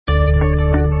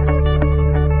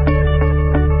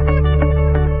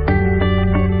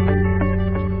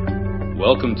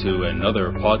Welcome to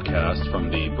another podcast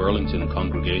from the Burlington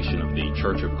congregation of the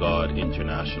Church of God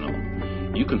International.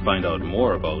 You can find out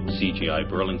more about CGI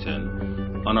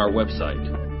Burlington on our website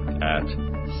at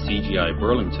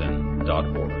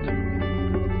cgiburlington.org.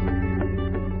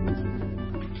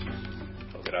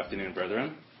 Well, good afternoon,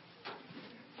 brethren.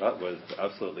 That was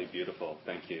absolutely beautiful.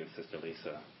 Thank you, Sister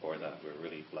Lisa, for that. We're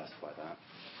really blessed by that.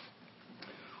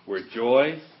 Where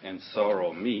joy and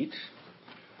sorrow meet,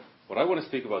 what I want to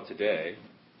speak about today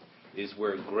is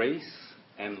where grace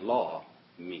and law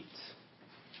meet.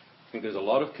 I think there's a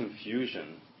lot of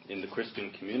confusion in the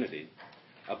Christian community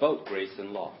about grace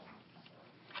and law.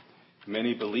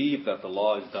 Many believe that the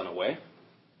law is done away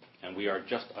and we are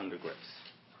just under grace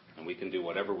and we can do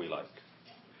whatever we like.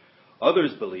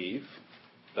 Others believe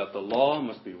that the law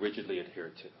must be rigidly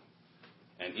adhered to.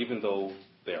 And even though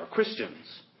they are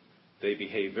Christians, they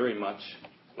behave very much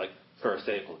like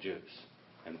Pharisaical Jews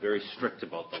and very strict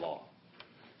about the law.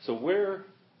 So where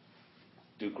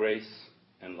do grace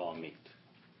and law meet?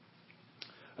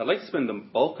 I'd like to spend the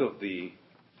bulk of the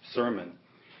sermon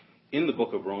in the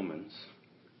book of Romans.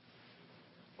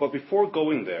 But before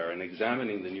going there and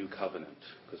examining the new covenant,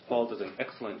 because Paul does an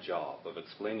excellent job of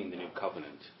explaining the new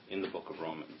covenant in the book of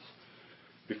Romans,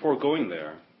 before going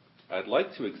there, I'd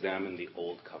like to examine the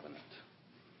old covenant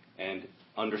and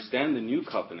understand the new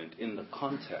covenant in the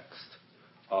context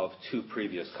of two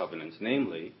previous covenants,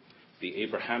 namely the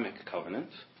Abrahamic covenant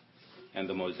and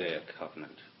the Mosaic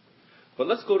covenant. But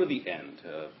let's go to the end.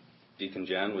 Deacon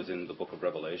Jan was in the book of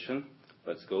Revelation.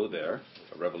 Let's go there,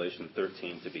 Revelation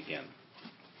 13 to begin.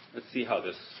 Let's see how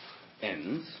this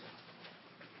ends.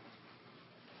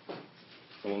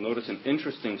 And we'll notice an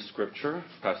interesting scripture.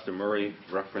 Pastor Murray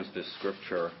referenced this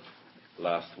scripture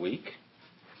last week.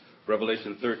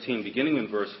 Revelation 13, beginning in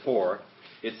verse 4,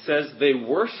 it says, they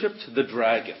worshipped the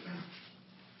dragon.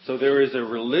 So there is a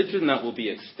religion that will be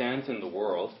extant in the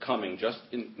world, coming just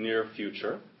in near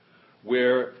future,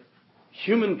 where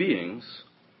human beings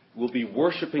will be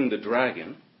worshipping the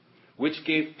dragon, which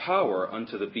gave power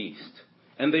unto the beast.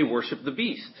 And they worship the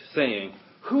beast, saying,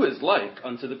 who is like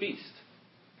unto the beast?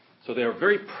 So they are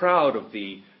very proud of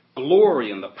the glory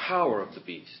and the power of the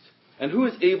beast. And who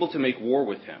is able to make war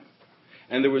with him?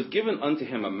 And there was given unto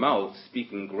him a mouth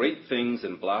speaking great things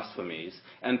and blasphemies,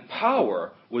 and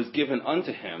power was given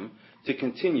unto him to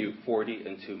continue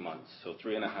 42 months, so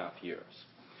 3.5 years.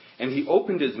 And he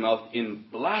opened his mouth in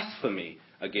blasphemy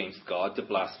against God, to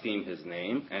blaspheme his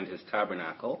name and his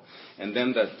tabernacle, and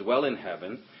them that dwell in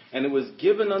heaven. And it was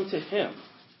given unto him,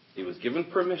 he was given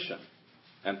permission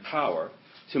and power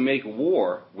to make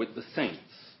war with the saints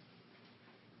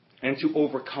and to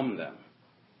overcome them.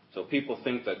 So people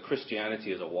think that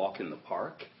Christianity is a walk in the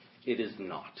park. It is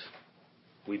not.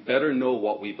 We better know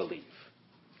what we believe.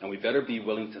 And we better be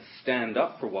willing to stand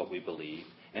up for what we believe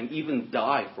and even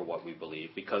die for what we believe.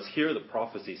 Because here the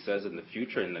prophecy says in the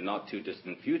future, in the not too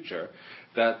distant future,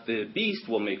 that the beast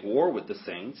will make war with the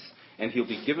saints and he'll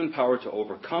be given power to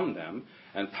overcome them.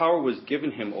 And power was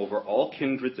given him over all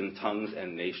kindreds and tongues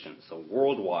and nations, so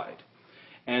worldwide.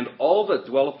 And all that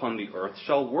dwell upon the earth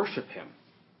shall worship him,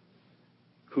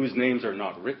 whose names are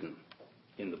not written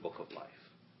in the book of life.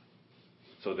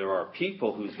 So there are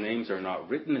people whose names are not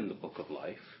written in the book of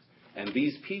life, and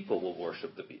these people will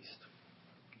worship the beast.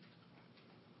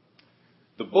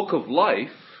 The book of life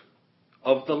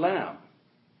of the Lamb.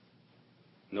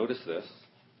 Notice this,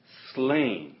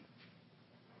 slain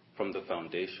from the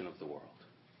foundation of the world.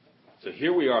 So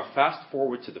here we are, fast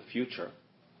forward to the future,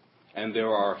 and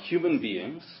there are human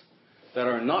beings that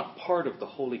are not part of the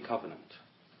Holy Covenant.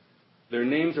 Their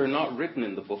names are not written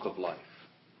in the book of life.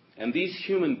 And these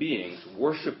human beings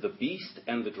worship the beast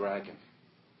and the dragon.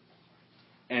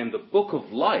 And the book of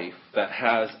life that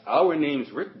has our names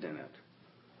written in it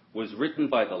was written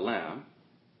by the Lamb.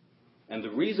 And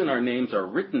the reason our names are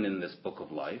written in this book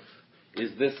of life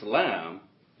is this Lamb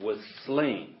was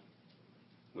slain.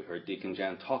 We heard Deacon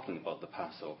Jan talking about the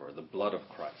Passover, the blood of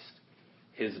Christ.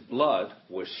 His blood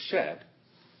was shed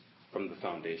from the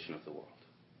foundation of the world.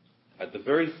 At the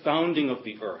very founding of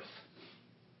the earth,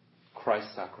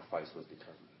 Christ's sacrifice was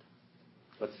determined.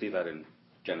 Let's see that in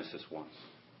Genesis 1.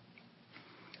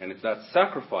 And if that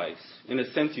sacrifice, in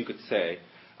a sense you could say,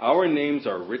 our names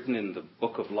are written in the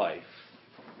book of life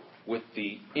with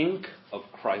the ink of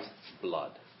Christ's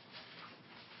blood.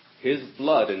 His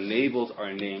blood enables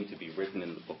our name to be written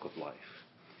in the book of life.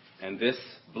 And this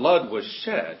blood was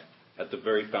shed at the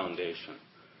very foundation.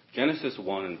 Genesis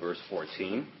 1 and verse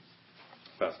 14.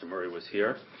 Pastor Murray was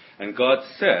here. And God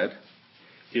said,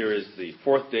 here is the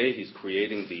fourth day, he's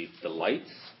creating the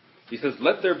lights. He says,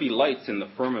 let there be lights in the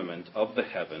firmament of the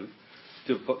heaven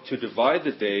to divide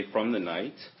the day from the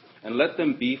night, and let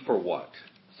them be for what?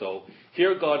 So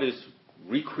here God is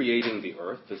recreating the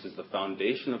earth. This is the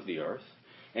foundation of the earth.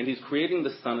 And he's creating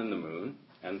the sun and the moon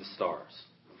and the stars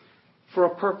for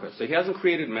a purpose. So he hasn't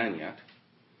created man yet.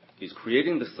 He's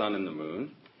creating the sun and the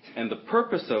moon. And the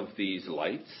purpose of these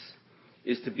lights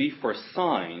is to be for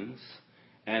signs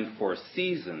and for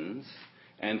seasons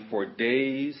and for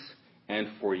days and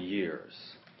for years.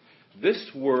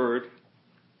 This word,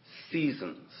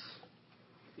 seasons,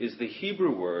 is the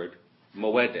Hebrew word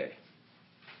moede.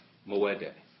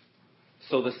 Moede.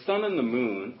 So the sun and the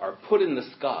moon are put in the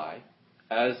sky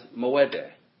as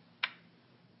moede.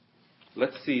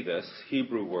 Let's see this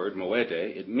Hebrew word, moede.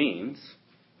 It means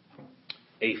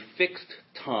a fixed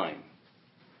time,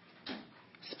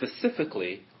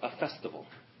 specifically a festival.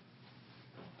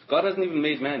 God hasn't even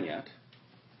made man yet,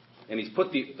 and he's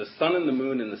put the sun and the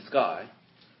moon in the sky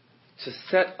to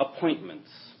set appointments,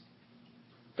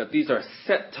 that these are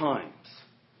set times,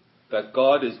 that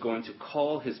God is going to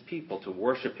call his people to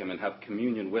worship him and have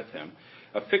communion with him.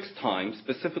 A fixed time,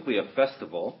 specifically a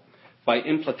festival, by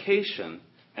implication,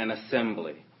 an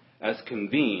assembly, as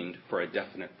convened for a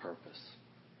definite purpose.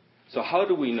 So how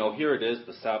do we know? Here it is,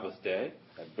 the Sabbath day.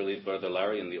 I believe Brother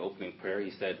Larry in the opening prayer,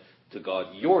 he said to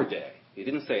God, your day. He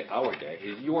didn't say our day,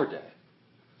 it's your day.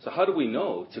 So how do we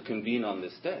know to convene on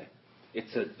this day?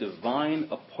 It's a divine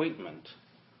appointment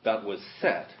that was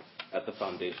set at the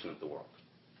foundation of the world.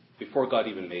 Before God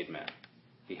even made man,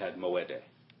 he had moede.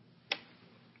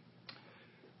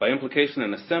 By implication,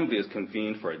 an assembly is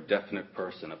convened for a definite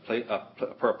person,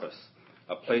 a purpose,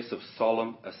 a place of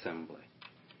solemn assembly.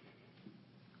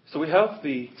 So we have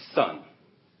the sun,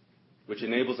 which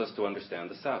enables us to understand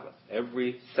the Sabbath.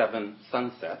 Every 7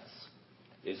 sunsets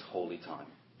is holy time.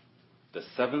 The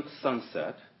 7th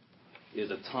sunset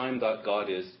is a time that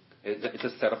it's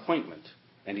a set appointment.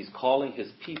 And he's calling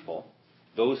his people,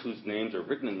 those whose names are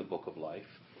written in the book of life,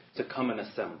 to come and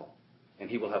assemble. And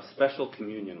he will have special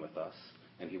communion with us,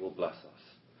 and he will bless us.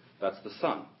 That's the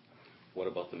sun. What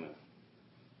about the moon?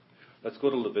 Let's go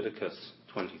to Leviticus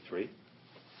 23.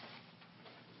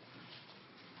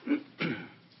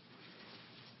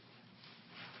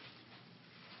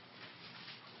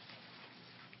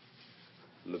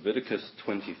 Leviticus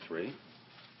 23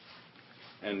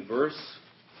 and verse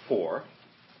 4.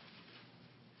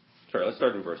 Sorry, let's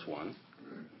start in verse 1.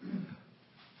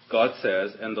 God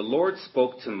says, and the Lord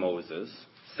spoke to Moses,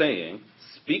 saying,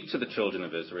 speak to the children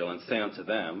of Israel and say unto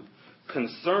them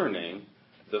concerning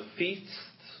the feasts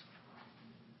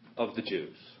of the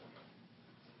Jews.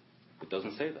 It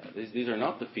doesn't say that. These are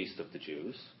not the feast of the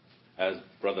Jews. As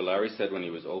Brother Larry said when he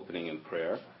was opening in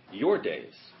prayer, your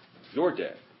days, your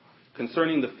day,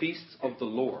 concerning the feasts of the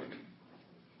Lord,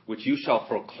 which you shall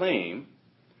proclaim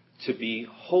to be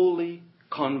holy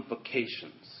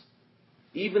convocations.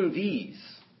 Even these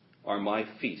are my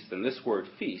feasts. And this word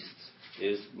feasts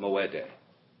is moede.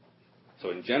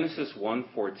 So in Genesis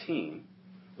 1:14,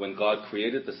 when God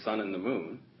created the sun and the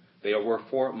moon, they were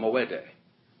for moede.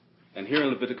 And here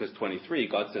in Leviticus 23,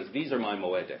 God says, these are my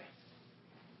moede.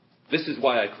 This is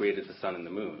why I created the sun and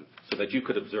the moon, so that you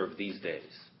could observe these days.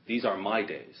 These are my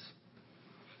days.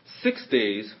 6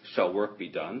 days shall work be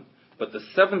done, but the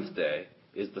 7th day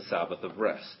is the Sabbath of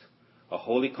rest, a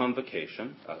holy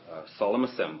convocation, a solemn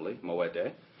assembly,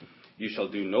 moede. You shall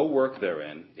do no work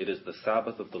therein. It is the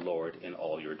Sabbath of the Lord in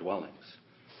all your dwellings.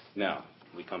 Now,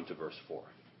 we come to verse 4.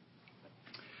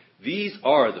 These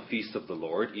are the feasts of the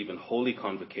Lord, even holy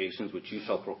convocations, which you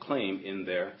shall proclaim in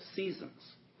their seasons.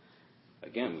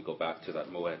 Again, we go back to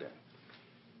that moede.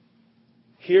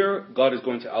 Here, God is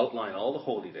going to outline all the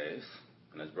holy days.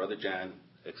 And as Brother Jan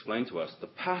explained to us, the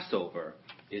Passover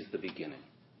is the beginning.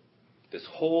 This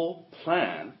whole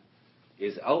plan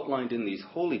is outlined in these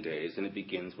holy days, and it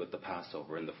begins with the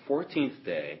Passover. And the 14th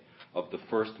day of the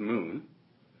first moon,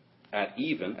 at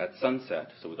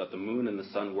sunset, so we've got the moon and the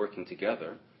sun working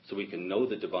together, so we can know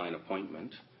the divine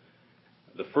appointment.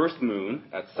 The first moon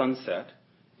at sunset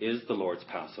is the Lord's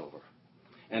Passover.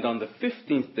 And on the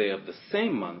 15th day of the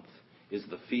same month is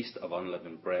the feast of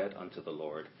unleavened bread unto the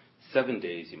Lord. 7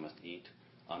 days you must eat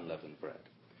unleavened bread.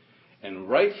 And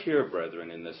right here,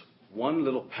 brethren, in this one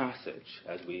little passage,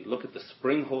 as we look at the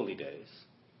spring holy days,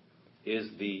 is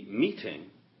the meeting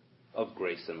of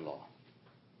grace and law.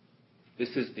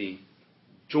 This is the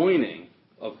joining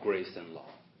of grace and law.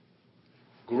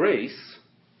 Grace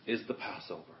is the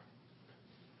Passover.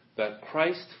 That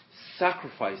Christ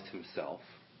sacrificed himself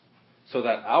so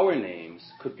that our names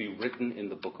could be written in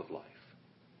the book of life.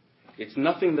 It's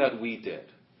nothing that we did.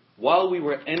 While we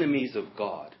were enemies of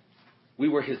God, we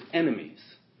were his enemies.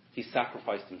 He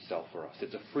sacrificed himself for us.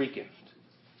 It's a free gift.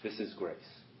 This is grace.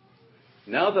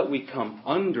 Now that we come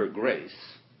under grace,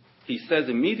 he says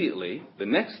immediately, the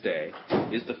next day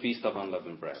is the Feast of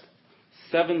Unleavened Bread.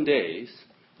 7 days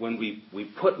when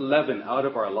we put leaven out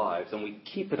of our lives and we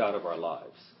keep it out of our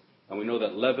lives. And we know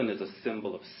that leaven is a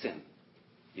symbol of sin.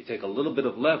 You take a little bit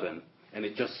of leaven and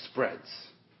it just spreads.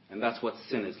 And that's what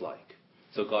sin is like.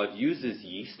 So God uses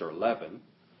yeast or leaven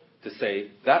to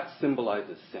say that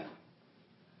symbolizes sin.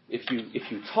 If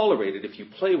you tolerate it, if you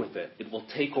play with it, it will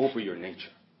take over your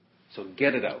nature. So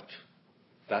get it out.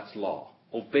 That's law.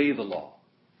 Obey the law.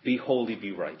 Be holy,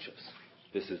 be righteous.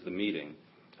 This is the meeting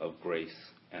of grace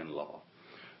and law.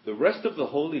 The rest of the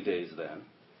holy days then,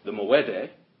 the Moed,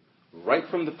 right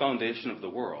from the foundation of the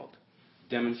world,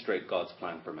 demonstrate God's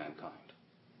plan for mankind.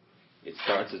 It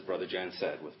starts, as Brother Jan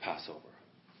said, with Passover.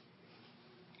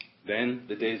 Then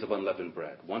the days of unleavened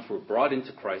bread. Once we're brought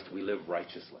into Christ, we live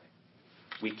righteously.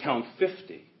 We count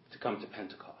 50 to come to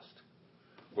Pentecost,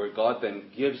 where God then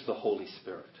gives the Holy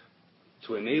Spirit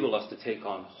to enable us to take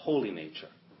on holy nature.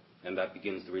 And that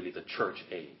begins really the church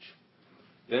age.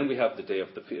 Then we have the day of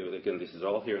the, again, this is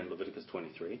all here in Leviticus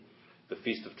 23, the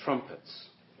Feast of Trumpets,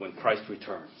 when Christ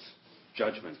returns,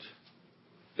 judgment.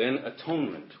 Then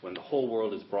atonement, when the whole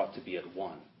world is brought to be at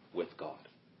one with God.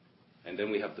 And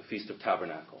then we have the Feast of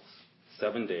Tabernacles,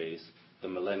 7 days, the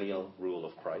millennial rule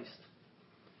of Christ.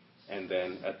 And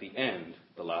then at the end,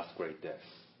 the last great day,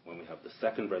 when we have the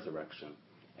second resurrection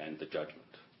and the judgment.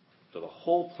 So the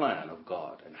whole plan of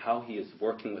God and how he is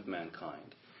working with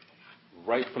mankind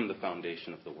right from the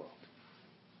foundation of the world.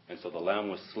 And so the Lamb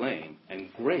was slain, and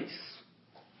grace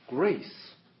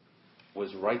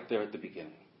was right there at the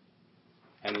beginning.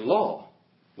 And law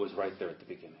was right there at the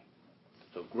beginning.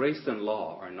 So grace and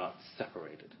law are not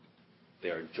separated. They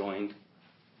are joined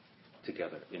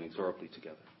together, inexorably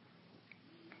together.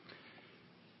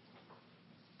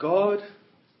 God,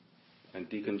 and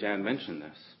Deacon Jan mentioned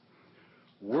this,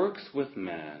 works with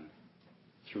man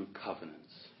through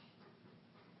covenants,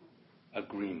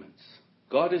 agreements.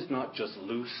 God is not just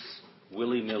loose,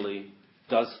 willy-nilly,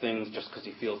 does things just because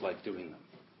he feels like doing them.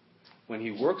 When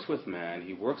he works with man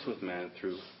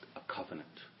through a covenant.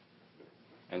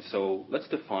 And so let's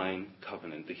define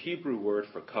covenant. The Hebrew word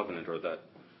for covenant, or that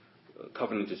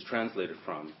covenant is translated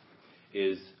from,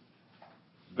 is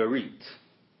berit.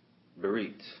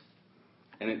 Berit.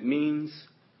 And it means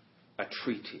a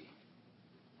treaty,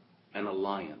 an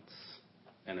alliance,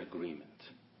 an agreement.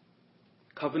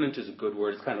 Covenant is a good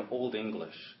word. It's kind of Old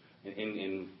English.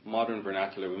 In modern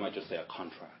vernacular, we might just say a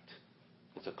contract.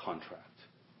 It's a contract.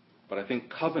 But I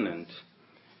think covenant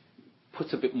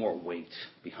puts a bit more weight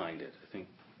behind it. I think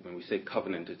when we say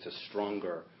covenant, it's a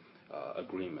stronger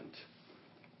agreement.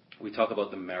 We talk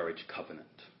about the marriage covenant.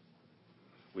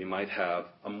 We might have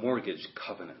a mortgage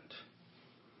covenant.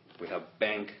 We have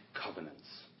bank covenants.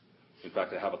 In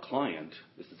fact, I have a client,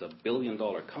 this is $1 billion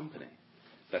company,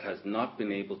 that has not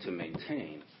been able to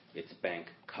maintain its bank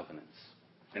covenants.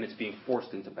 And it's being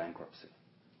forced into bankruptcy.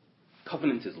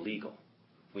 Covenant is legal.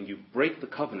 When you break the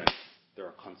covenant, there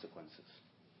are consequences.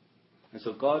 And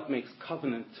so God makes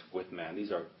covenant with man.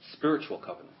 These are spiritual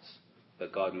covenants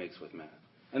that God makes with man.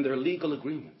 And they're legal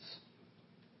agreements.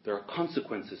 There are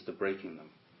consequences to breaking them.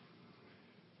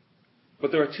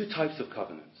 But there are two types of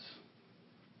covenants.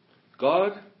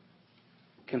 God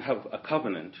can have a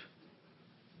covenant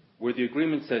where the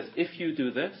agreement says, if you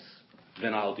do this,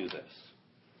 then I'll do this.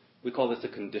 We call this a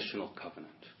conditional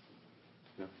covenant.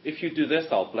 If you do this,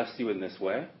 I'll bless you in this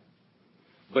way.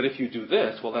 But if you do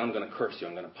this, well, then I'm going to curse you.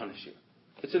 I'm going to punish you.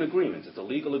 It's an agreement. It's a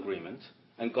legal agreement.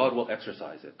 And God will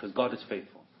exercise it because God is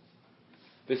faithful.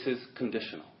 This is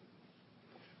conditional.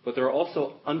 But there are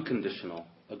also unconditional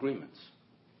agreements.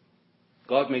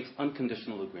 God makes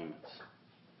unconditional agreements.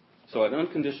 So an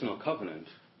unconditional covenant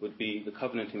would be the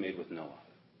covenant he made with Noah.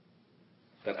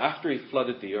 That after he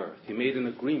flooded the earth, he made an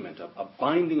agreement, a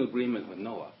binding agreement with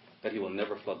Noah, that he will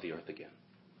never flood the earth again.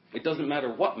 It doesn't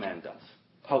matter what man does,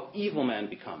 how evil man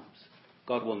becomes.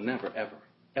 God will never, ever,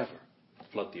 ever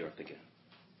flood the earth again.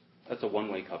 That's a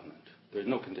one-way covenant. There's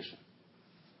no condition.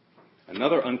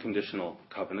 Another unconditional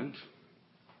covenant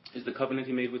is the covenant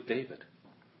he made with David.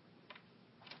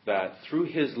 That through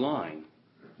his line,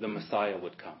 the Messiah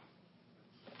would come.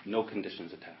 No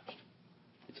conditions attached.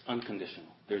 It's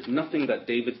unconditional. There's nothing that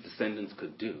David's descendants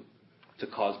could do to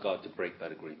cause God to break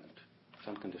that agreement. It's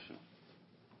unconditional.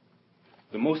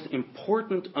 The most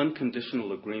important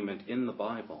unconditional agreement in the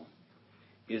Bible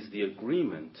is the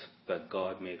agreement that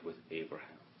God made with Abraham.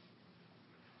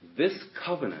 This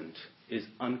covenant is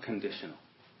unconditional.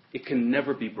 It can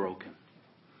never be broken.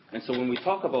 And so when we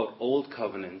talk about Old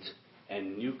Covenant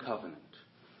and New Covenant,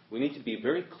 we need to be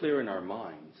very clear in our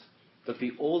minds that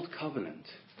the old covenant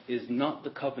is not the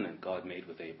covenant God made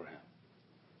with Abraham.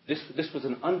 This was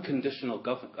an unconditional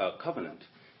covenant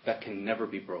that can never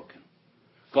be broken.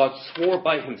 God swore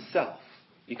by himself,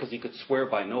 because he could swear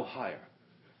by no higher,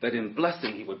 that in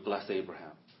blessing he would bless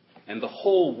Abraham. And the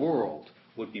whole world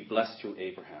would be blessed through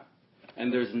Abraham.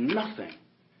 And there's nothing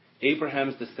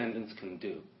Abraham's descendants can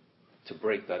do to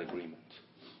break that agreement.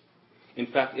 In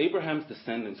fact, Abraham's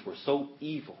descendants were so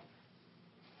evil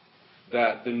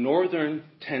that the northern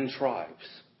 10 tribes,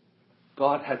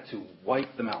 God had to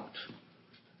wipe them out.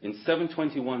 In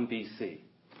 721 BC,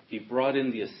 he brought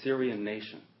in the Assyrian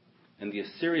nation, and the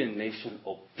Assyrian nation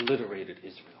obliterated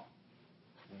Israel,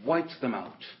 wiped them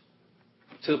out,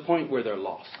 to the point where they're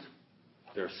lost.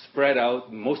 They're spread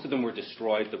out. Most of them were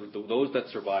destroyed. Those that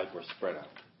survived were spread out.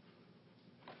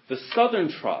 The southern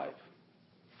tribe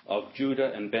of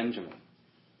Judah and Benjamin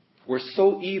were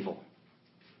so evil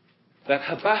that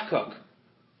Habakkuk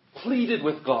pleaded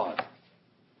with God.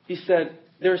 He said,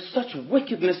 "There's such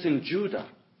wickedness in Judah,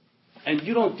 and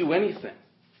you don't do anything."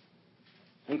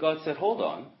 And God said, "Hold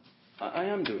on, I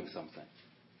am doing something.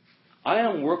 I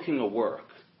am working a work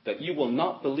that you will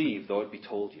not believe, though it be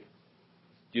told you."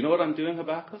 Do you know what I'm doing,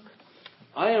 Habakkuk?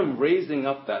 I am raising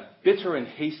up that bitter and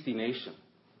hasty nation,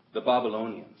 the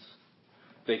Babylonians.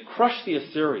 They crush the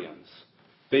Assyrians.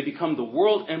 They become the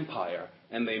world empire,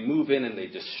 and they move in and they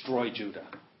destroy Judah.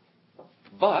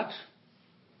 But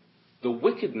the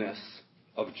wickedness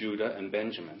of Judah and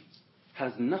Benjamin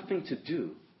has nothing to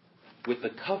do with the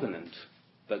covenant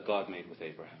that God made with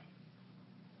Abraham.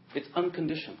 It's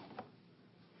unconditional.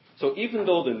 So even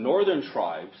though the northern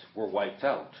tribes were wiped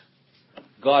out,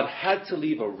 God had to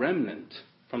leave a remnant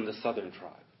from the southern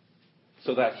tribe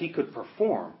so that he could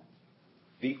perform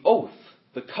the oath,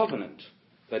 the covenant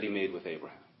that he made with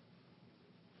Abraham.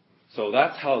 So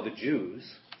that's how the Jews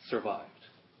survived.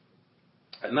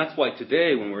 And that's why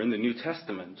today, when we're in the New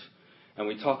Testament and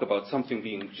we talk about something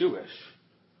being Jewish,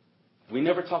 we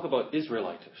never talk about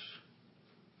Israelitish,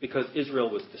 because Israel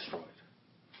was destroyed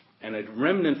and a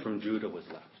remnant from Judah was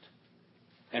left.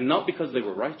 And not because they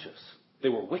were righteous. They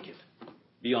were wicked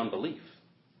beyond belief.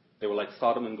 They were like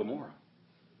Sodom and Gomorrah.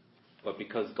 But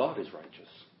because God is righteous,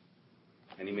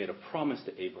 and he made a promise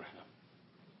to Abraham.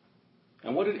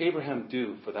 And what did Abraham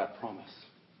do for that promise?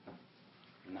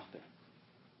 Nothing.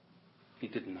 He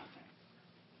did nothing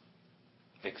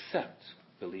except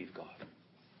believe God.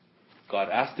 God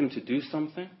asked him to do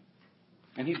something,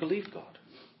 and he believed God.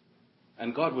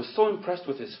 And God was so impressed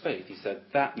with his faith, he said,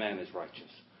 "That man is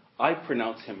righteous. I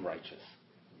pronounce him righteous."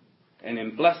 And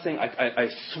in blessing, I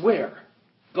swear,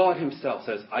 God himself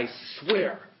says, "I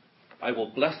swear I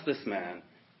will bless this man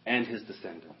and his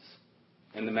descendants."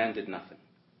 And the man did nothing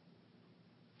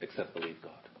except believe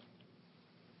God.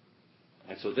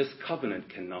 And so this covenant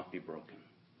cannot be broken.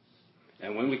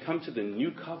 And when we come to the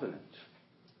new covenant,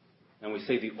 and we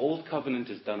say the old covenant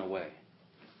is done away,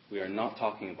 we are not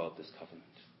talking about this covenant.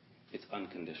 It's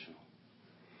unconditional.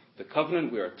 The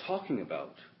covenant we are talking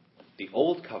about, the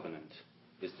old covenant,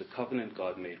 is the covenant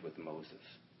God made with Moses.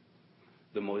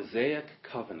 The Mosaic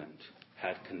covenant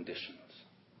had conditions.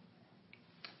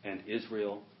 And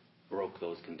Israel broke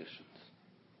those conditions.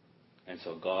 And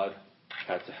so God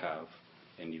had to have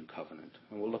a new covenant.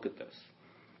 And we'll look at this.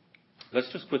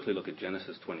 Let's just quickly look at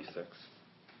Genesis 26.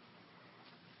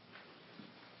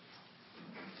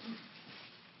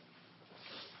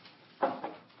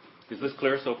 Is this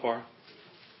clear so far?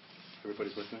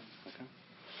 Everybody's with me? Okay.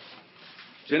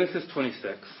 Genesis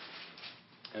 26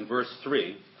 and verse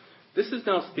 3. This is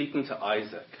now speaking to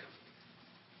Isaac.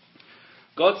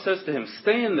 God says to him,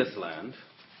 "Stay in this land,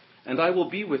 and I will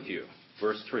be with you."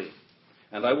 Verse 3.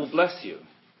 "And I will bless you.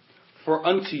 For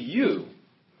unto you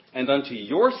and unto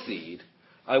your seed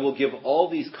I will give all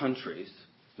these countries."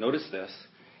 Notice this.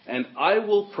 "And I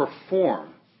will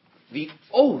perform the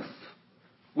oath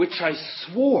which I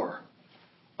swore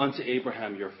unto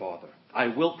Abraham your father." I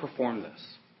will perform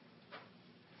this.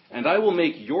 "And I will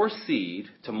make your seed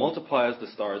to multiply as the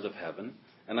stars of heaven,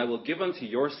 and I will give unto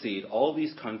your seed all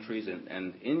these countries,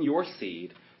 and in your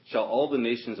seed shall all the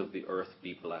nations of the earth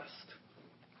be blessed."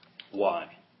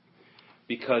 Why?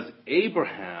 Because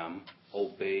Abraham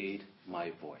obeyed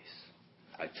my voice.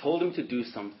 I told him to do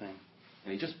something,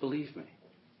 and he just believed me.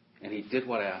 And he did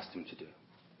what I asked him to do.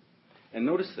 And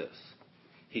notice this.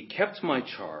 He kept my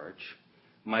charge,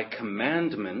 my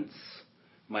commandments,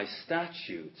 my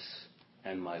statutes,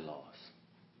 and my laws.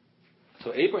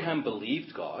 So Abraham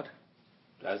believed God.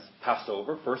 As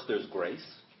Passover, first there's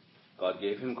grace. God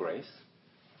gave him grace.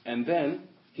 And then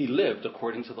he lived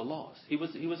according to the laws. He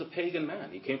was a pagan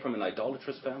man. He came from an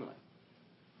idolatrous family.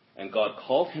 And God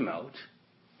called him out,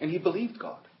 and he believed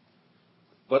God.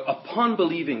 But upon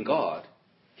believing God,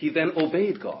 he then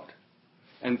obeyed God.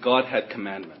 And God had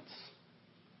commandments.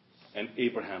 And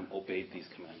Abraham obeyed these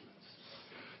commandments.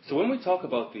 So when we talk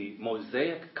about the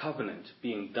Mosaic covenant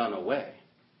being done away,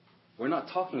 we're not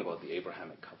talking about the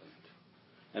Abrahamic covenant.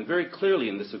 And very clearly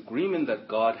in this agreement that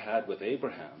God had with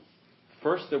Abraham,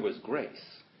 first there was grace,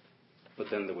 but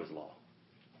then there was law.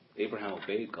 Abraham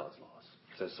obeyed God's laws.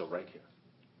 It says so right here.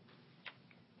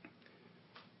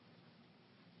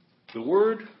 The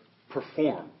word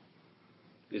perform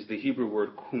is the Hebrew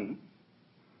word kum,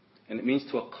 and it means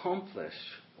to accomplish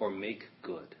or make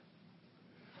good.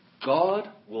 God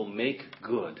will make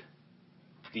good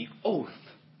the oath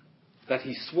that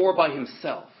he swore by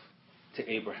himself to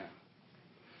Abraham.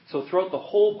 So throughout the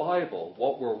whole Bible,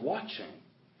 what we're watching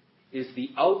is the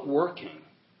outworking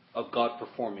of God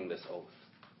performing this oath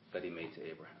that he made to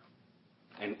Abraham.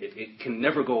 And it can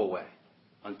never go away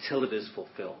until it is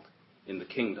fulfilled in the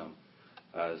kingdom,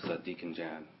 as Deacon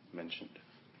Jan mentioned.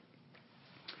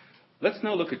 Let's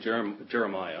now look at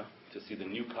Jeremiah to see the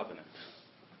new covenant.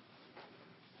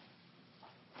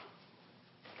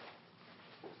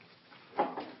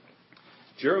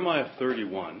 Jeremiah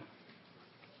 31.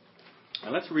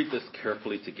 And let's read this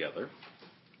carefully together,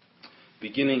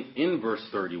 beginning in verse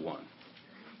 31.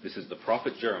 This is the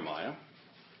prophet Jeremiah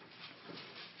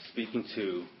speaking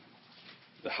to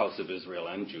the house of Israel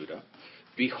and Judah.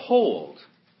 Behold,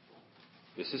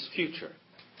 this is future.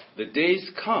 The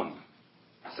days come,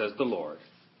 says the Lord,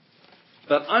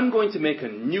 that I'm going to make a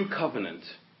new covenant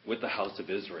with the house of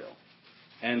Israel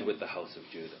and with the house of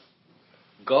Judah.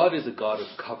 God is a God of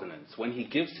covenants. When he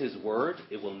gives his word,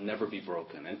 it will never be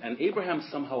broken. And Abraham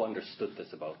somehow understood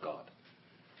this about God,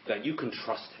 that you can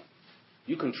trust him.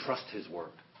 You can trust his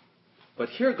word. But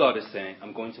here God is saying,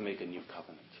 I'm going to make a new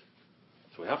covenant.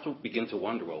 So we have to begin to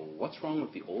wonder, well, what's wrong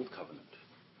with the old covenant?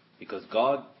 Because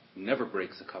God never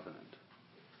breaks a covenant.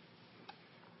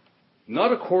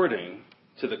 Not according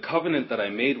to the covenant that I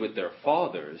made with their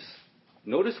fathers.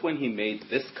 Notice when he made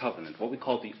this covenant, what we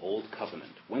call the old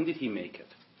covenant. When did he make it?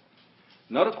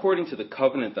 Not according to the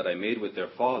covenant that I made with their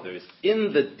fathers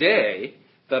in the day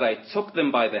that I took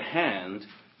them by the hand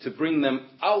to bring them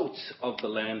out of the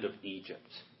land of Egypt.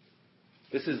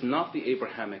 This is not the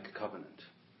Abrahamic covenant.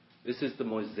 This is the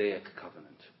Mosaic covenant.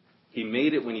 He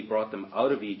made it when he brought them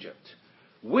out of Egypt,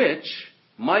 which,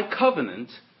 my covenant,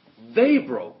 they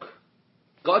broke.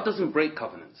 God doesn't break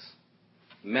covenants.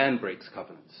 Man breaks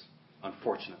covenants,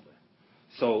 unfortunately.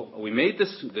 So we made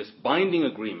this binding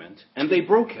agreement, and they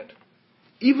broke it,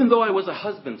 even though I was a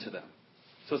husband to them.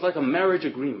 So it's like a marriage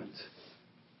agreement.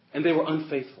 And they were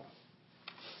unfaithful,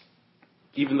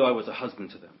 even though I was a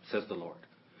husband to them, says the Lord.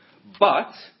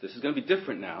 But, this is going to be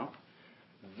different now,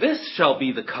 this shall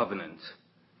be the covenant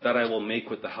that I will make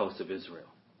with the house of Israel.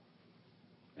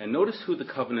 And notice who the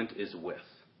covenant is with.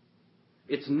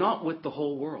 It's not with the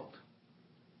whole world.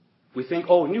 We think,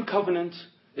 oh, new covenant,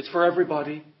 it's for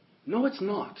everybody. No, it's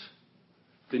not.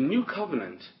 The new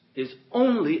covenant is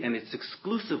only and it's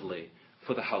exclusively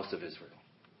for the house of Israel.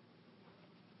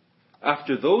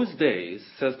 After those days,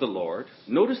 says the Lord,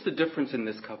 notice the difference in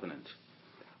this covenant.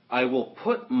 I will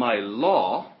put my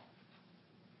law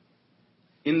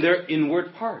in their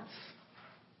inward parts.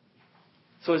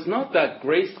 So it's not that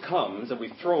grace comes and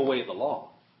we throw away the law.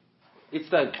 It's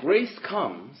that grace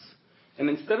comes, and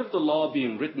instead of the law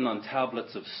being written on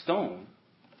tablets of stone,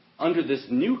 under this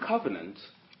new covenant,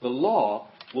 the law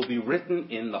will be written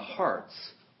in the hearts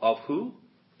of who?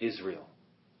 Israel.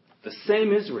 The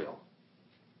same Israel.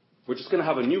 We're just going to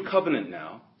have a new covenant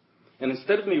now, and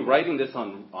instead of me writing this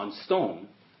on stone,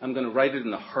 I'm going to write it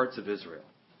in the hearts of Israel.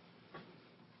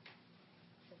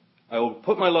 I will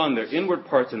put my law in their inward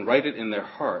parts and write it in their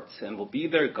hearts, and will be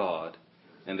their God,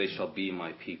 and they shall be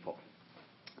my people.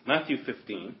 Matthew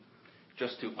 15,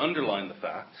 just to underline the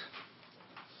fact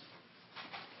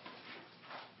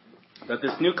that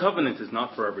this new covenant is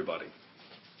not for everybody.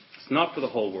 It's not for the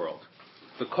whole world.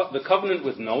 The covenant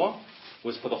with Noah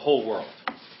was for the whole world.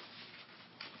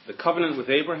 The covenant with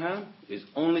Abraham is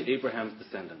only Abraham's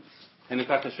descendants. And in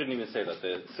fact, I shouldn't even say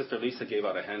that. Sister Lisa gave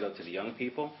out a handout to the young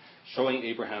people showing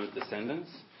Abraham's descendants.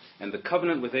 And the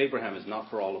covenant with Abraham is not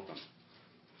for all of them.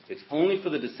 It's only for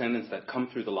the descendants that come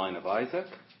through the line of Isaac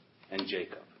and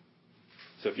Jacob.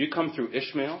 So if you come through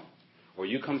Ishmael or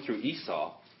you come through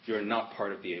Esau, you're not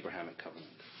part of the Abrahamic covenant.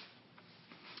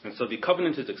 And so the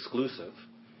covenant is exclusive.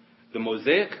 The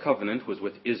Mosaic covenant was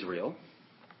with Israel.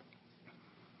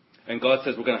 And God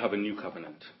says we're going to have a new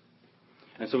covenant.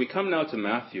 And so we come now to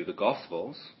Matthew, the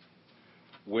Gospels,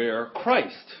 where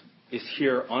Christ is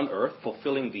here on earth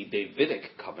fulfilling the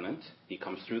Davidic covenant. He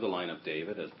comes through the line of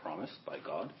David as promised by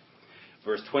God.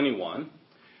 Verse 21,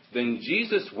 Then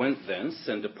Jesus went thence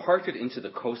and departed into the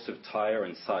coast of Tyre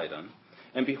and Sidon.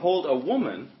 And behold, a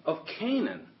woman of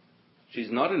Canaan,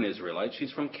 she's not an Israelite,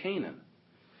 she's from Canaan,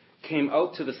 came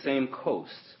out to the same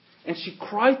coast. And she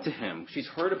cried to him. She's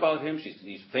heard about him.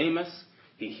 He's famous.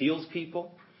 He heals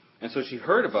people. And so she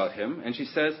heard about him, and she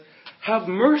says, "Have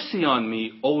mercy on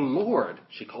me, O Lord."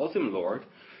 She calls him Lord.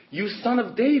 "You son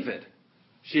of David."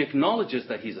 She acknowledges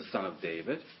that he's a son of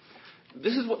David.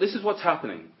 This is what's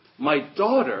happening. "My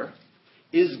daughter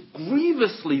is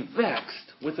grievously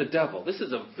vexed with a devil." This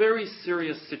is a very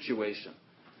serious situation.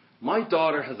 My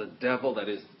daughter has a devil that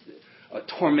is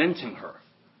tormenting her.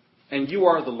 And you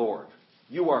are the Lord.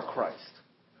 You are Christ.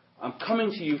 I'm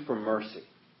coming to you for mercy.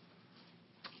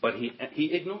 But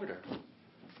he ignored her.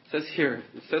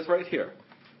 It says right here,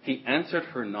 he answered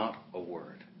her not a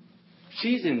word.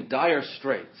 She's in dire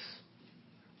straits.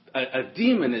 A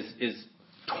demon is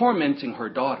tormenting her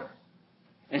daughter.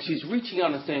 And she's reaching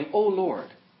out and saying, "Oh Lord."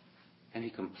 And he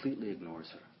completely ignores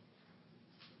her.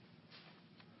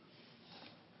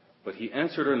 But he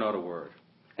answered her not a word.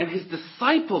 And his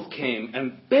disciples came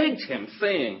and begged him,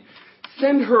 saying,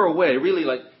 "Send her away." Really,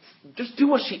 like, just do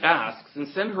what she asks and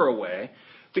send her away,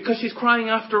 because she's crying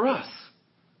after us.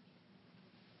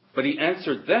 But he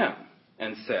answered them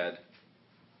and said,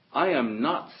 "I am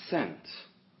not sent,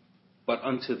 but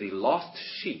unto the lost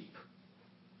sheep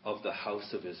of the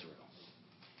house of Israel."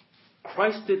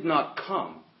 Christ did not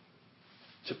come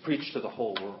to preach to the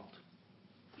whole world.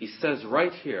 He says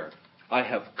right here, "I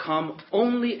have come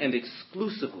only and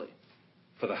exclusively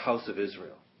for the house of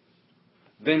Israel."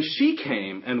 Then she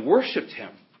came and worshipped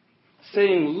him,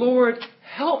 saying, "Lord,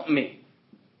 help me."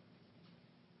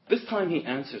 This time he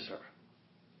answers her.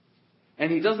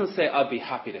 And he doesn't say, "I'd be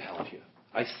happy to help you.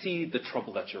 I see the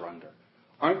trouble that you're under.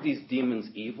 Aren't these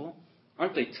demons evil?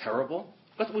 Aren't they terrible?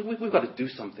 We've got to do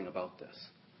something about this."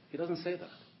 He doesn't say that.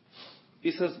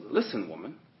 He says, "Listen,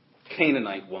 woman,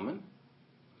 Canaanite woman,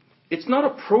 it's not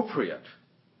appropriate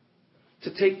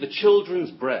to take the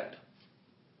children's bread.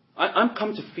 I'm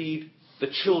come to feed the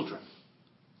children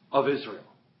of Israel.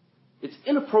 It's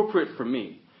inappropriate for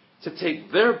me to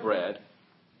take their bread,"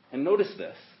 and notice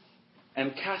this,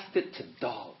 "and cast it to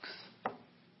dogs."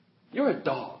 You're a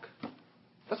dog.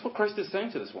 That's what Christ is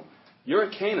saying to this woman. You're a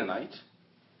Canaanite.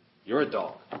 You're a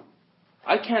dog.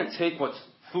 I can't take what's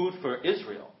food for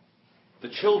Israel, the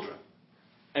children,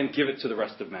 and give it to the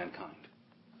rest of mankind.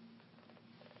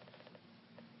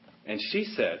 And she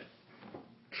said,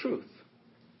 "Truth."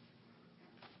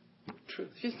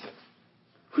 Truth. She said,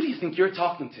 "Who do you think you're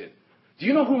talking to? Do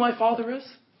you know who my Father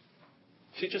is?"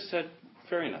 She just said,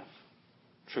 "Fair enough.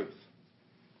 Truth."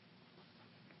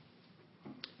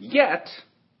 "Yet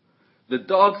the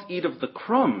dogs eat of the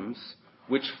crumbs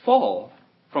which fall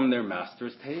from their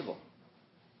master's table."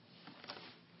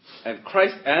 And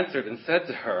Christ answered and said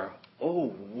to her, "O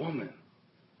woman,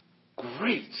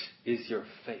 great is your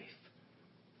faith."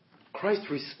 Christ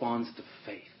responds to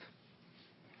faith.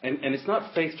 And it's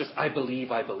not faith just, "I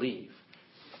believe, I believe."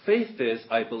 Faith is,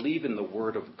 "I believe in the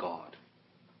Word of God.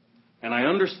 And I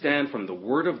understand from the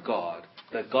Word of God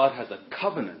that God has a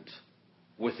covenant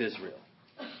with Israel."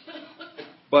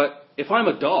 But if I'm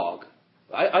a dog,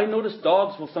 I notice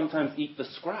dogs will sometimes eat the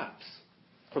scraps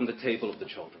from the table of the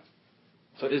children.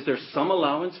 So is there some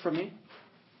allowance for me?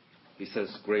 He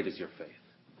says, "Great is your faith.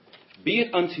 Be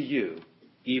it unto you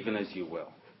even as you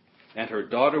will." And her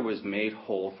daughter was made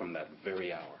whole from that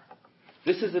very hour.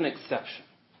 This is an exception,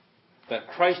 that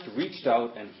Christ reached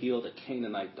out and healed a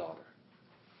Canaanite daughter.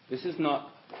 This is not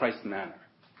Christ's manner.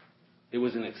 It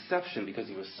was an exception because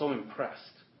he was so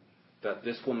impressed that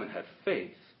this woman had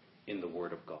faith in the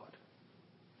Word of God.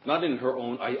 Not in her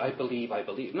own, I believe, I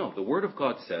believe. No, the Word of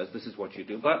God says this is what you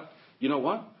do. But you know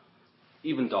what?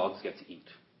 Even dogs get to eat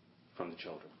from the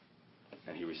children.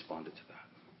 And he responded to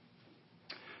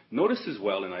that. Notice as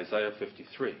well in Isaiah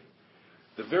 53,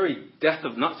 the very death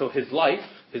of, not so his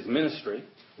life, his ministry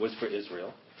was for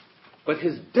Israel, but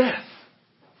his death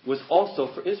was also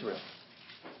for Israel,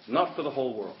 not for the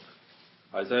whole world.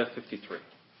 Isaiah 53.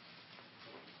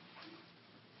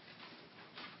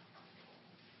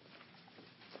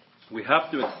 We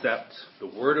have to accept the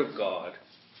Word of God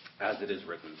as it is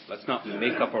written. Let's not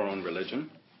make up our own religion.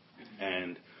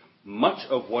 And much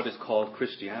of what is called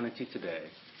Christianity today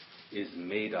is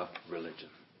made up religion.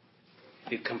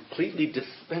 It completely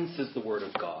dispenses the Word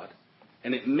of God,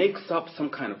 and it makes up some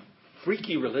kind of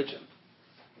freaky religion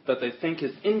that they think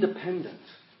is independent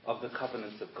of the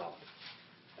covenants of God.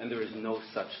 And there is no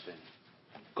such thing.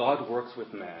 God works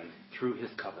with man through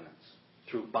his covenants,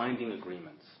 through binding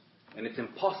agreements. And it's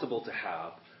impossible to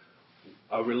have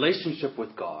a relationship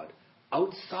with God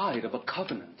outside of a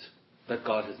covenant that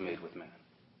God has made with man.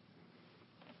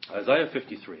 Isaiah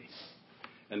 53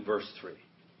 and verse 3.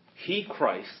 He,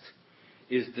 Christ,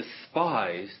 is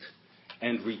despised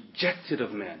and rejected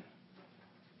of men.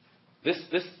 This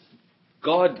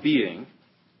God being,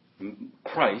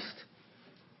 Christ,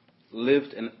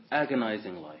 lived an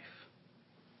agonizing life.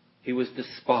 He was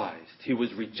despised. He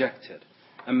was rejected.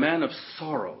 A man of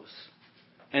sorrows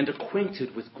and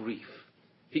acquainted with grief.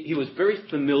 He was very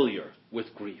familiar with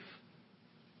grief.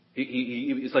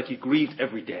 It's like he grieved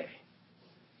every day.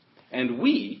 And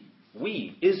we,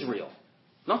 Israel,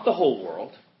 not the whole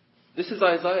world, this is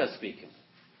Isaiah speaking.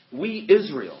 We,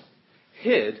 Israel,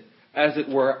 hid, as it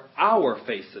were, our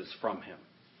faces from him.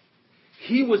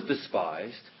 He was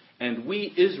despised, and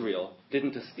we, Israel,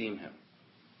 didn't esteem him.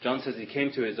 John says he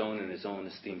came to his own, and his own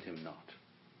esteemed him not.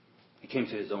 He came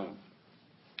to his own.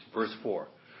 Verse 4.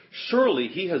 Surely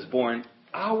he has borne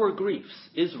our griefs,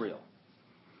 Israel,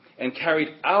 and carried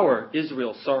our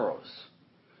Israel sorrows.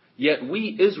 Yet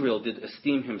we, Israel, did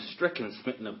esteem him stricken,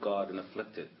 smitten of God, and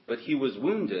afflicted. But he was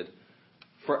wounded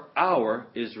for our,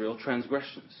 Israel,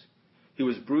 transgressions. He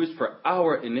was bruised for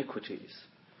our iniquities.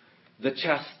 The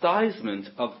chastisement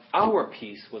of our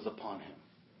peace was upon him.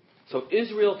 So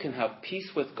Israel can have peace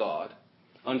with God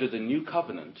under the new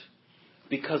covenant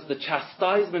because the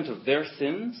chastisement of their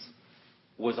sins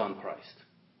was on Christ.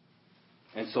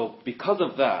 And so because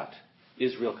of that,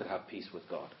 Israel could have peace with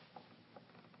God.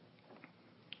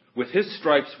 With his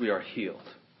stripes we are healed.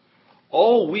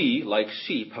 All we, like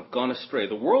sheep, have gone astray.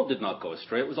 The world did not go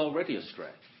astray. It was already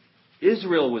astray.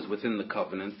 Israel was within the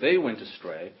covenant. They went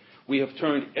astray. We have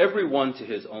turned every one to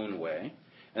his own way,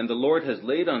 and the Lord has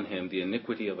laid on him the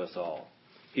iniquity of us all.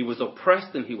 He was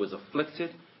oppressed and he was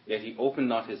afflicted, yet he opened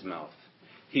not his mouth.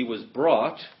 He was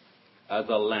brought as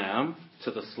a lamb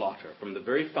to the slaughter. From the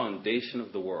very foundation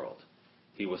of the world,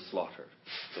 he was slaughtered.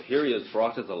 So here he is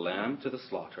brought as a lamb to the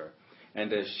slaughter,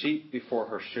 and as sheep before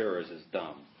her shearers is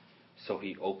dumb, so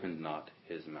he opened not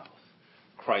his mouth.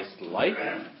 Christ's life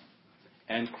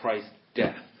and Christ's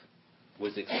death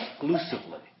was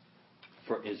exclusively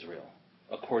for Israel,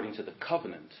 according to the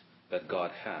covenant that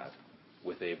God had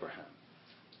with Abraham.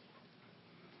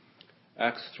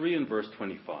 Acts 3 and verse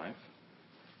 25.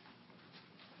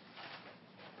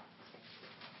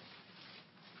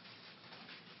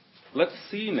 Let's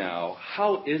see now,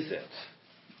 how is it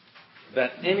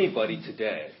that anybody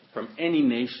today, from any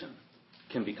nation,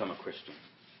 can become a Christian?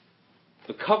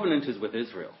 The covenant is with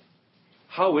Israel.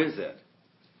 How is it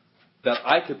that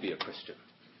I could be a Christian?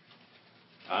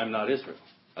 I'm not Israel.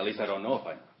 At least I don't know if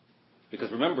I am. Because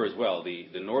remember as well, the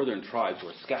northern tribes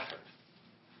were scattered.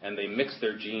 And they mixed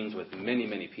their genes with many,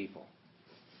 many people.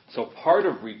 So part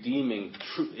of redeeming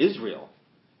true Israel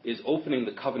is opening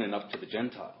the covenant up to the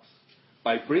Gentiles.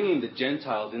 By bringing the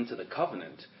Gentiles into the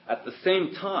covenant, at the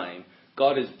same time,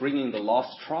 God is bringing the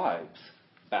lost tribes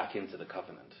back into the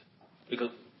covenant. Because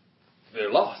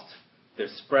they're lost. They're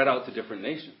spread out to different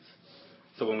nations.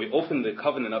 So when we open the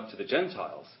covenant up to the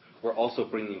Gentiles, we're also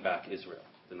bringing back Israel,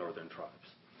 the northern tribes.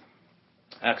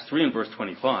 Acts 3 and verse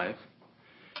 25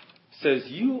 says,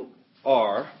 you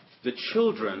are the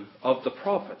children of the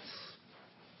prophets,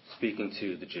 speaking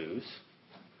to the Jews,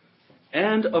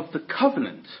 and of the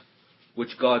covenant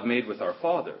which God made with our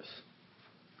fathers.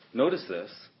 Notice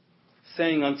this,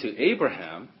 saying unto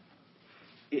Abraham,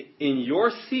 in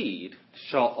your seed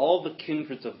shall all the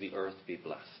kindreds of the earth be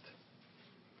blessed.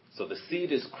 So the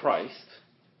seed is Christ,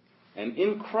 and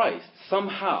in Christ,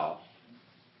 somehow,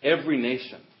 every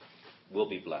nation will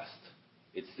be blessed.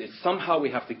 It's somehow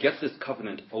we have to get this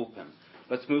covenant open.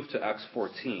 Let's move to Acts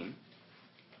 14.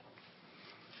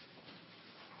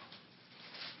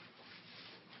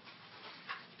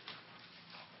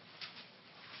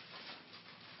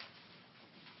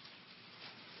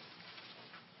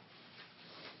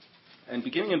 And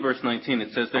beginning in verse 19,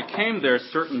 it says, there came there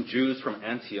certain Jews from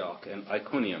Antioch and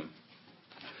Iconium,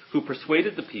 who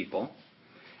persuaded the people,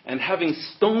 and having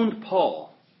stoned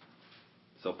Paul.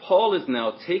 So Paul is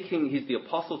now he's the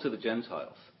apostle to the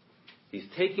Gentiles. He's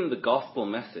taking the gospel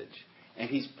message, and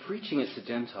he's preaching it to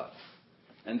Gentiles.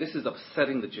 And this is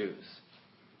upsetting the Jews.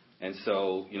 And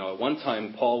so, at one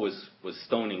time Paul was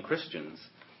stoning Christians.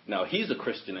 Now he's a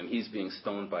Christian, and he's being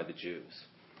stoned by the Jews.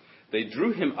 They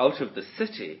drew him out of the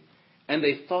city, and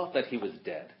they thought that he was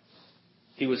dead.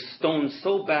 He was stoned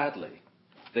so badly,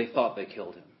 they thought they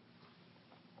killed him.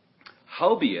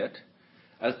 Howbeit,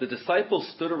 as the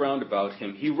disciples stood around about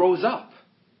him, he rose up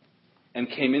and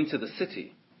came into the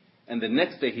city. And the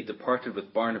next day he departed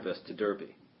with Barnabas to Derbe.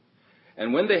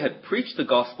 And when they had preached the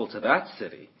gospel to that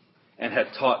city and had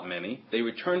taught many, they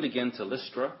returned again to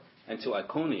Lystra and to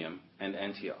Iconium and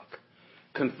Antioch,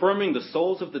 confirming the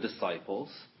souls of the disciples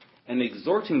and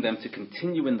exhorting them to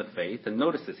continue in the faith. And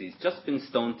notice this, he's just been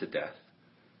stoned to death,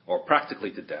 or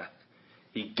practically to death.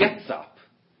 He gets up,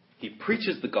 he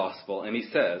preaches the gospel, and he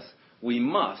says, we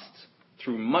must,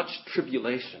 through much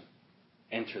tribulation,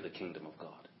 enter the kingdom of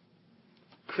God.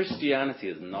 Christianity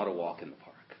is not a walk in the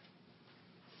park.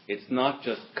 It's not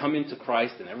just come into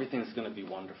Christ and everything's going to be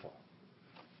wonderful.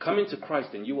 Come into Christ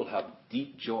and you will have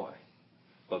deep joy,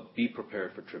 but be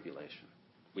prepared for tribulation.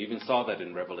 We even saw that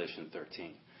in Revelation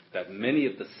 13, that many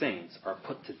of the saints are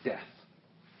put to death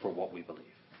for what we believe.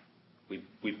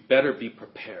 We better be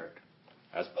prepared,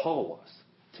 as Paul was,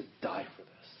 to die for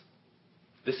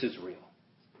this. This is real.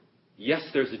 Yes,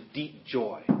 there's a deep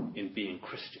joy in being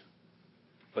Christian,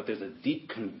 but there's a deep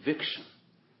conviction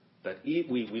that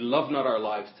we love not our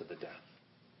lives to the death.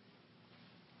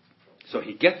 So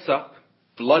he gets up,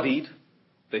 bloodied.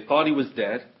 They thought he was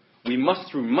dead. We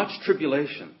must, through much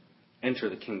tribulation, enter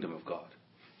the kingdom of God.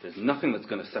 There's nothing that's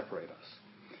going to separate us.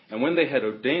 And when they had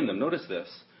ordained them, notice this,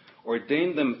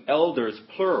 ordained them elders,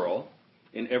 plural,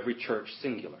 in every church,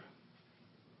 singular.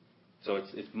 So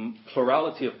it's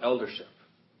plurality of eldership.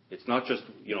 It's not just,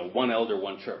 one elder,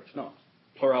 one church. No,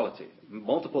 plurality.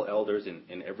 Multiple elders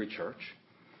in every church.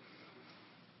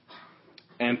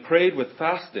 And prayed with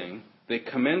fasting, they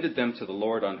commended them to the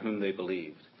Lord on whom they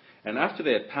believed. And after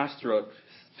they had passed throughout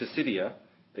Pisidia,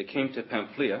 they came to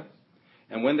Pamphylia.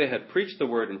 And when they had preached the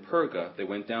word in Perga, they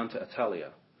went down to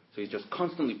Attalia. So he's just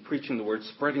constantly preaching the word,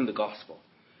 spreading the gospel.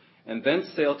 And then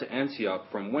sailed to Antioch,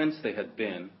 from whence they had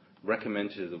been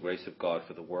recommended to the grace of God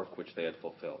for the work which they had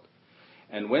fulfilled.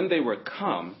 And when they were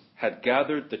come, had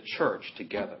gathered the church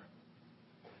together.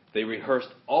 They rehearsed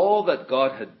all that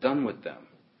God had done with them,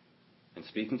 and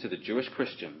speaking to the Jewish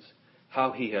Christians,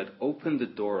 how he had opened the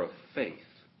door of faith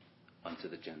unto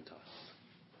the Gentiles.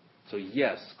 So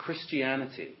yes,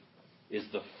 Christianity is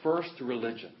the first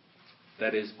religion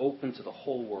that is open to the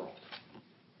whole world.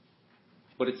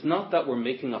 But it's not that we're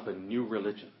making up a new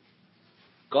religion.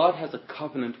 God has a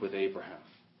covenant with Abraham.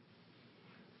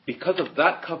 Because of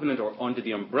that covenant, or under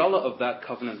the umbrella of that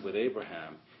covenant with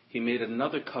Abraham, he made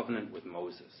another covenant with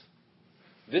Moses.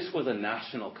 This was a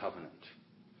national covenant.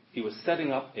 He was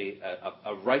setting up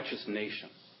a righteous nation,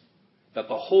 that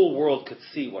the whole world could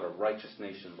see what a righteous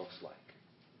nation looks like.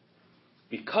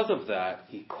 Because of that,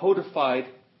 he codified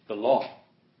the law.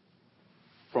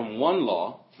 From one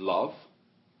law, love,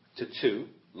 to 2,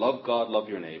 love God, love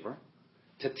your neighbor,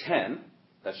 to 10,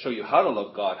 that show you how to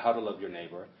love God, how to love your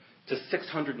neighbor, to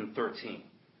 613,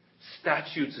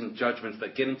 statutes and judgments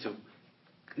that get into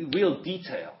real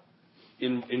detail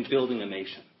in building a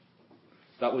nation.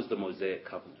 That was the Mosaic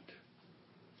covenant.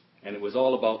 And it was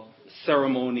all about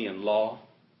ceremony and law.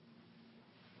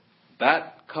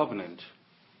 That covenant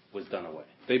was done away.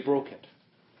 They broke it.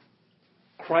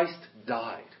 Christ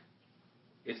died.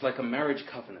 It's like a marriage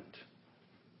covenant.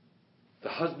 The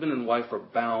husband and wife are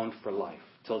bound for life,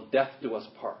 till death do us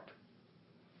part.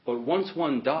 But once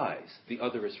one dies, the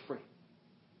other is free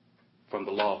from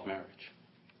the law of marriage.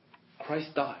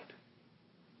 Christ died.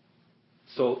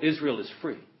 So Israel is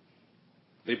free.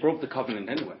 They broke the covenant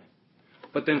anyway.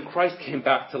 But then Christ came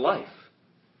back to life.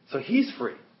 So he's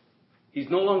free. He's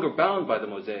no longer bound by the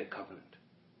Mosaic covenant.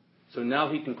 So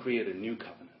now he can create a new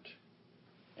covenant.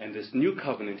 And this new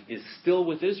covenant is still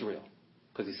with Israel.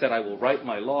 Because he said, I will write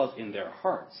my laws in their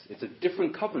hearts. It's a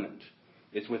different covenant.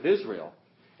 It's with Israel.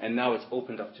 And now it's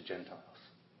opened up to Gentiles.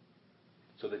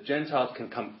 So the Gentiles can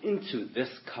come into this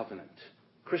covenant.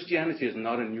 Christianity is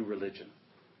not a new religion.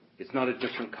 It's not a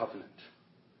different covenant.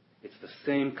 It's the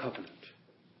same covenant.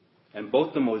 And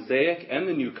both the Mosaic and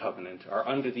the New Covenant are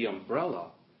under the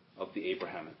umbrella of the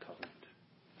Abrahamic covenant.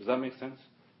 Does that make sense?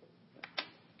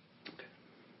 Okay.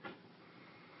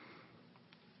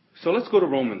 So let's go to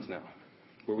Romans now,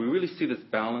 where we really see this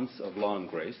balance of law and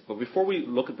grace. But before we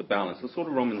look at the balance, let's go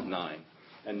to Romans 9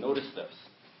 and notice this.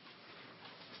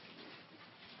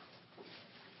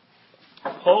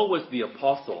 Paul was the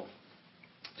apostle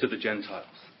to the Gentiles.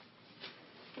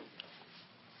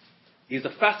 He's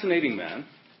a fascinating man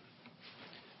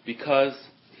because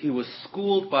he was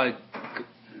schooled by,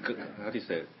 how do you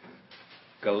say it?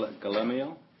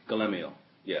 Gamaliel,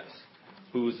 yes,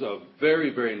 who's a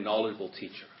very, very knowledgeable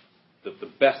teacher,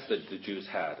 the best that the Jews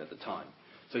had at the time.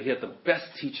 So he had the best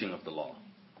teaching of the law.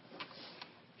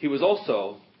 He was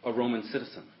also a Roman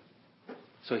citizen,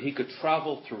 so he could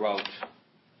travel throughout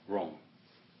Rome.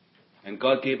 And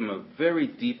God gave him a very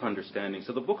deep understanding.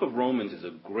 So the book of Romans is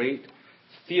a great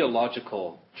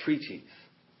theological treatise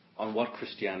on what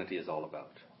Christianity is all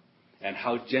about and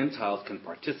how Gentiles can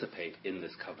participate in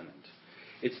this covenant.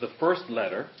 It's the first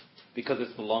letter because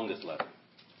it's the longest letter.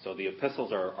 So the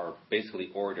epistles are basically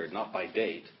ordered not by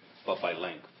date, but by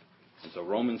length. And so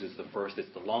Romans is the first,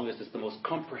 it's the longest, it's the most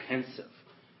comprehensive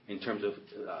in terms of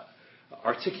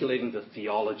articulating the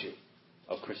theology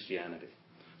of Christianity.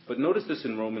 But notice this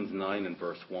in Romans 9 and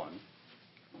verse 1.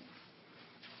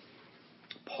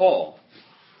 Paul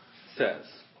says,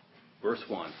 verse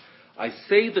 1, I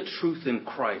say the truth in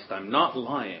Christ, I'm not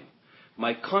lying.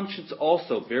 My conscience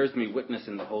also bears me witness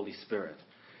in the Holy Spirit,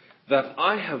 that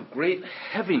I have great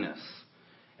heaviness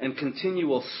and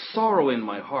continual sorrow in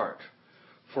my heart.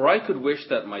 For I could wish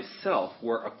that myself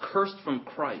were accursed from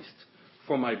Christ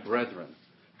for my brethren,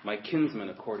 my kinsmen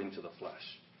according to the flesh.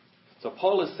 So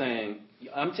Paul is saying,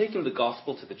 I'm taking the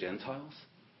gospel to the Gentiles,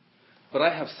 but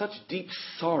I have such deep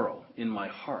sorrow in my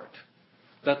heart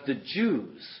that the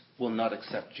Jews will not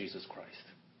accept Jesus Christ.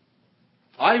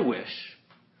 I wish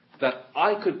that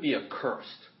I could be accursed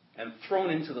and thrown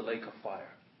into the lake of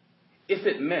fire if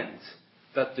it meant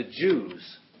that the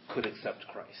Jews could accept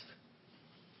Christ.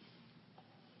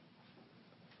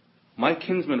 My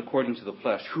kinsmen according to the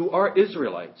flesh, who are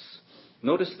Israelites,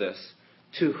 notice this,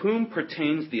 to whom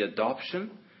pertains the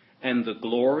adoption and the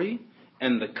glory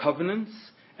and the covenants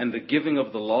and the giving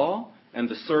of the law and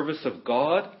the service of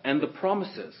God and the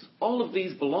promises. All of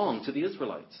these belong to the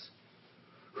Israelites,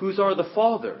 whose are the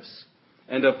fathers,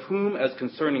 and of whom, as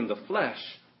concerning the flesh,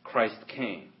 Christ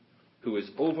came, who is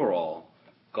over all,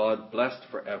 God blessed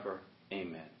forever.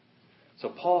 Amen. So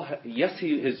Paul,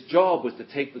 his job was to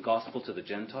take the gospel to the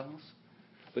Gentiles,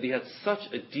 but he had such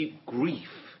a deep grief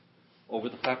over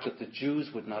the fact that the Jews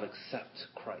would not accept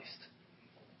Christ,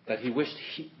 that he wished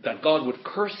that God would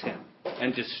curse him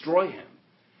and destroy him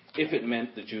if it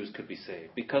meant the Jews could be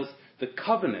saved, because the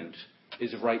covenant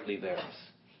is rightly theirs.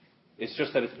 It's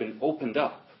just that it's been opened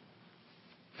up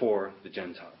for the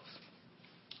Gentiles.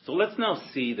 So let's now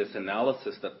see this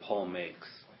analysis that Paul makes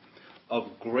of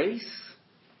grace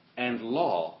and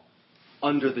law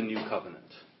under the new covenant.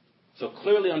 So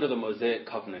clearly under the Mosaic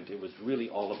covenant, it was really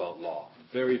all about law,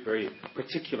 very, very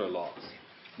particular laws.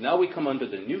 Now we come under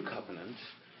the new covenant,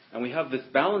 and we have this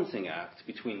balancing act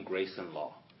between grace and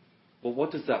law. Well,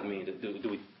 what does that mean? Do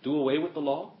we do away with the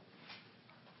law?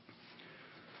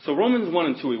 So Romans 1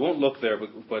 and 2, we won't look there,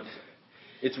 but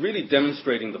it's really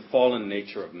demonstrating the fallen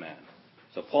nature of man.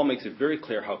 So Paul makes it very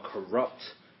clear how corrupt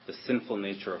the sinful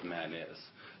nature of man is.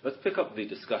 Let's pick up the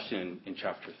discussion in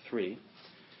chapter 3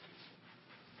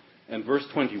 and verse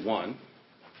 21,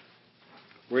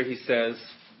 where he says,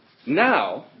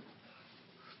 now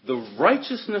the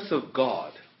righteousness of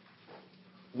God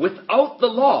without the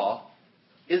law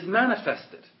is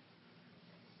manifested.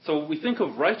 So we think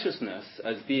of righteousness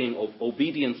as being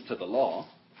obedience to the law,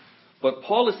 but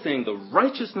Paul is saying the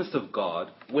righteousness of God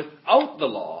without the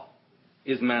law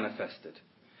is manifested,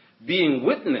 being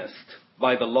witnessed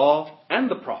by the law and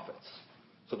the prophets.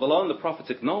 So the law and the prophets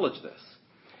acknowledge this.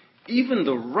 Even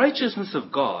the righteousness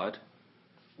of God,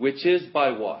 which is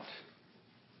by what?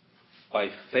 By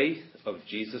faith of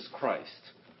Jesus Christ,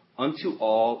 unto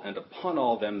all and upon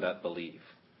all them that believe.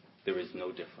 There is no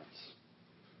difference.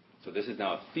 So this is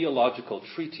now a theological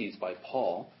treatise by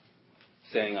Paul,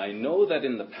 saying, I know that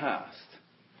in the past,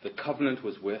 the covenant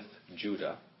was with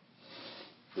Judah.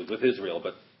 It was with Israel,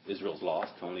 but Israel's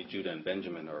lost. Only Judah and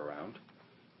Benjamin are around.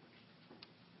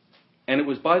 And it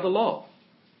was by the law.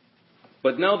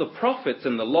 But now the prophets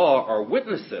and the law are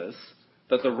witnesses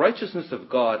that the righteousness of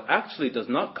God actually does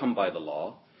not come by the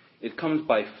law. It comes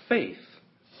by faith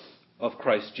of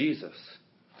Christ Jesus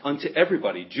unto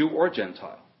everybody, Jew or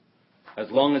Gentile,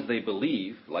 as long as they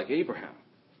believe like Abraham.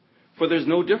 For there's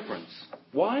no difference.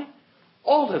 Why?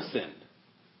 All have sinned.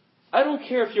 I don't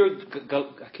care if you're,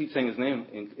 I keep saying his name,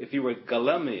 if you were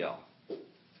Gamaliel. It's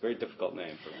a very difficult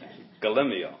name for me.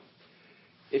 Gamaliel.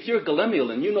 If you're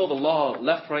Gamaliel and you know the law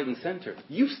left, right, and center,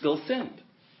 you've still sinned.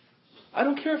 I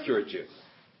don't care if you're a Jew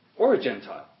or a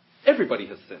Gentile. Everybody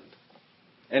has sinned.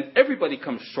 And everybody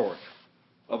comes short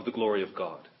of the glory of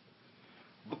God.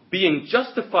 Being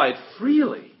justified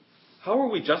freely. How are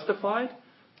we justified?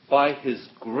 By His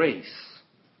grace.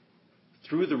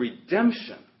 Through the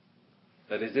redemption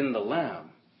that is in the Lamb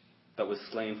that was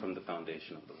slain from the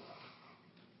foundation of the world.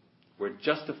 We're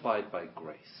justified by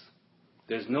grace.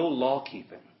 There's no law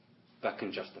keeping that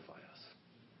can justify us.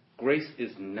 Grace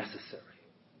is necessary.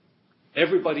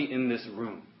 Everybody in this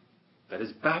room that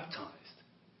is baptized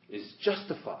is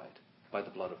justified by the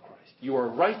blood of Christ. You are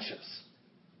righteous,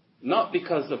 not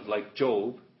because of like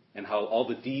Job and how all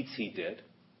the deeds he did.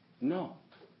 No,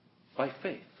 by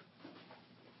faith.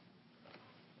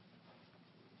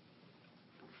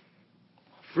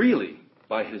 Freely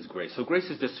by His grace. So grace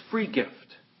is this free gift.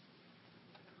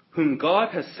 whom God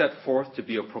has set forth to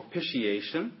be a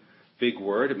propitiation. Big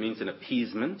word, it means an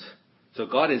appeasement. So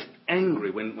God is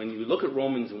angry. When you look at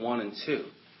Romans 1 and 2,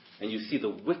 and you see the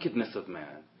wickedness of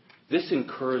man, this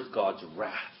incurs God's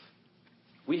wrath.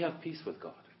 We have peace with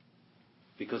God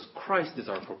because Christ is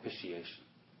our propitiation.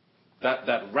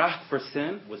 That wrath for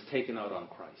sin was taken out on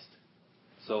Christ.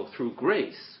 So through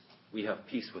grace, we have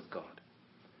peace with God.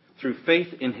 Through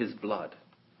faith in his blood,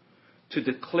 to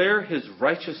declare his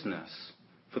righteousness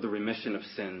for the remission of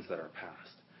sins that are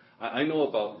past. I know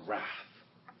about wrath.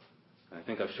 I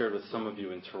think I've shared with some of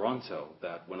you in Toronto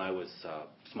that when I was a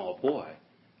small boy,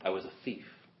 I was a thief.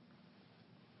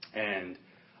 And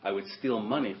I would steal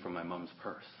money from my mom's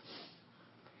purse.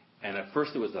 And at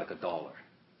first it was like $1.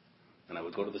 And I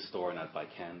would go to the store and I'd buy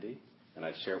candy and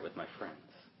I'd share it with my friends.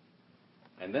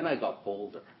 And then I got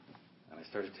bolder and I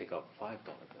started to take out $5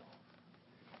 bills.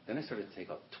 Then I started to take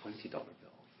out $20 bills.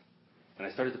 And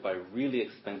I started to buy really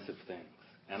expensive things.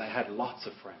 And I had lots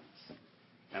of friends.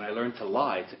 And I learned to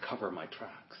lie to cover my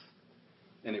tracks.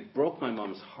 And it broke my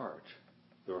mom's heart,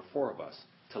 there were 4 of us,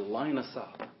 to line us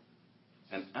up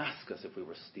and ask us if we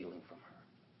were stealing from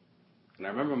her. And I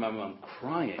remember my mom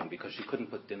crying because she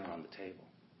couldn't put dinner on the table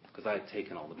because I had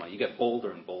taken all the money. You get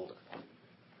bolder and bolder.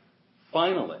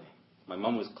 Finally, my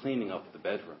mom was cleaning up the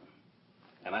bedroom,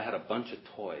 and I had a bunch of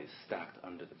toys stacked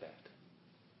under the bed,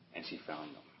 and she found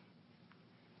them.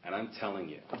 And I'm telling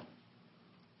you,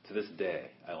 to this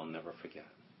day, I will never forget.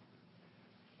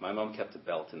 My mom kept a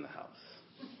belt in the house,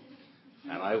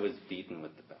 and I was beaten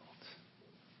with the belt.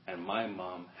 And my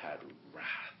mom had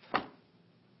wrath.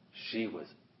 She was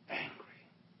angry.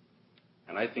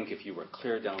 And I think if you were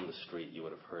clear down the street, you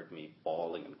would have heard me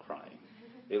bawling and crying.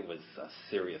 It was a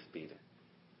serious beating.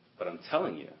 But I'm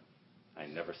telling you, I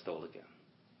never stole again.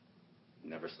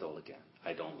 Never stole again.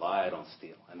 I don't lie, I don't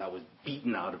steal. And that was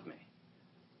beaten out of me.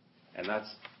 And that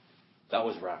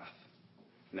was wrath.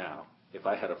 Now, if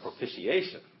I had a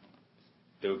propitiation,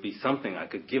 there would be something I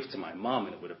could give to my mom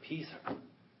and it would appease her.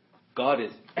 God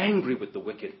is angry with the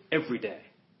wicked every day,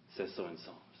 it says so in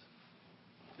Psalms.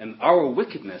 And our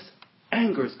wickedness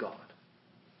angers God.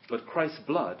 But Christ's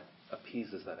blood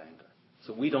appeases that anger.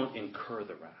 So we don't incur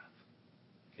the wrath.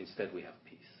 Instead, we have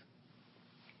peace.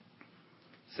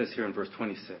 It says here in verse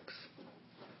 26.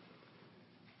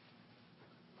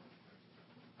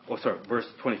 Verse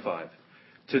 25.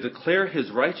 To declare his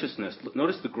righteousness,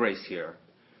 notice the grace here,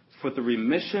 for the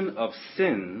remission of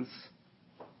sins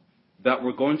that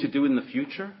we're going to do in the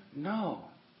future? No.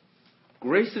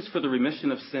 Grace is for the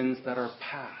remission of sins that are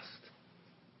past.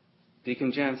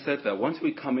 Deacon Jan said that once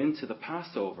we come into the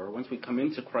Passover, once we come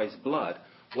into Christ's blood,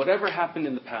 whatever happened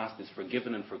in the past is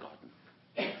forgiven and forgotten.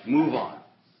 Move on.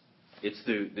 It's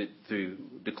to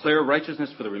declare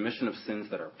righteousness for the remission of sins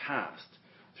that are past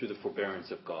through the forbearance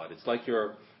of God. It's like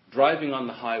you're driving on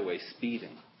the highway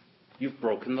speeding. You've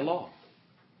broken the law.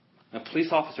 A police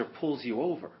officer pulls you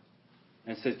over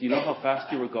and says, do you know how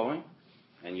fast you were going?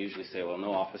 And you usually say, well,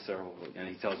 no, officer. And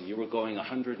he tells you were going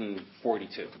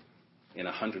 142 in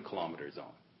a 100-kilometer zone.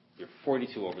 You're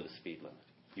 42 over the speed limit.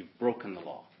 You've broken the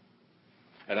law.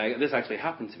 And this actually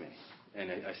happened to me.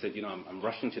 And I said, I'm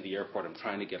rushing to the airport. I'm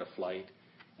trying to get a flight.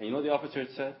 And you know what the officer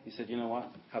had said? He said, you know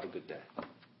what? Have a good day.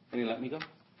 And he let me go.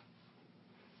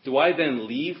 Do I then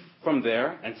leave from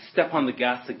there and step on the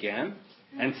gas again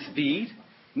and speed?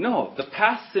 No. The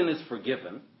past sin is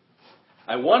forgiven.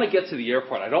 I want to get to the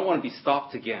airport. I don't want to be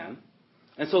stopped again.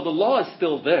 And so the law is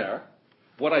still there.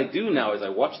 What I do now is I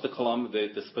watch the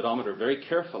speedometer very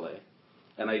carefully,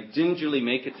 and I gingerly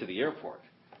make it to the airport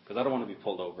because I don't want to be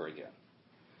pulled over again.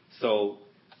 So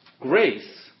grace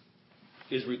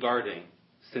is regarding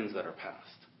sins that are past.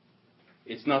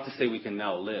 It's not to say we can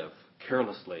now live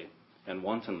carelessly and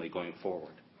wantonly going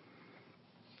forward.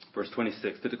 Verse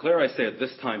 26, to declare, I say, at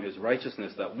this time his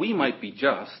righteousness, that we might be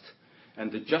just,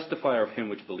 and the justifier of him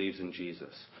which believes in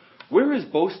Jesus. Where is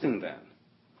boasting then?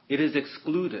 It is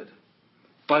excluded.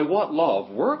 By what law?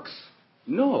 Of works?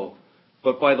 No,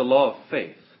 but by the law of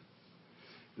faith.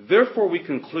 Therefore we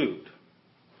conclude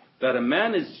that a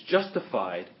man is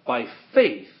justified by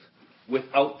faith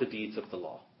without the deeds of the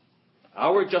law.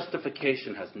 Our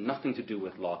justification has nothing to do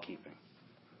with law keeping.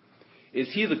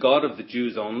 Is he the God of the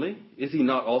Jews only? Is he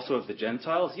not also of the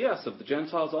Gentiles? Yes, of the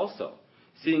Gentiles also,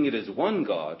 seeing it is one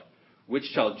God, which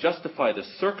shall justify the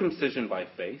circumcision by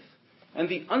faith and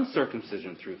the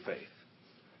uncircumcision through faith.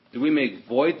 Do we make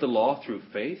void the law through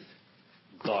faith?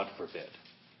 God forbid.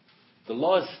 The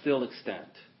law is still extant.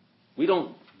 We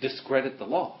don't discredit the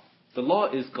law. The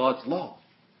law is God's law.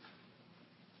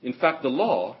 In fact, the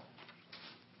law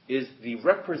is the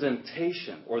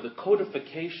representation or the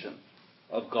codification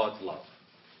of God's love.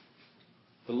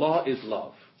 The law is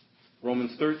love.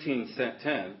 Romans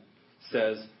 13:10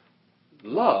 says,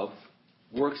 love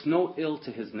works no ill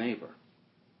to his neighbor.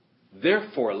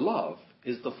 Therefore, love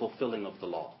is the fulfilling of the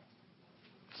law.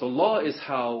 So law is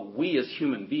how we as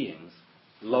human beings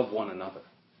love one another.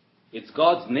 It's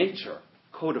God's nature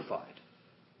codified.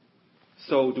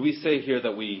 So do we say here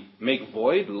that we make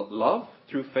void love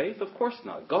through faith? Of course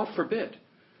not. God forbid.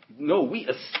 No, we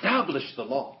establish the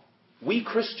law. We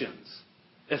Christians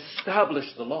establish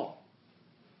the law.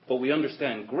 But we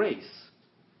understand grace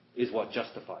is what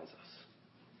justifies us.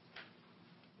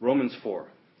 Romans 4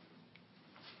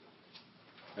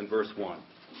 and verse 1.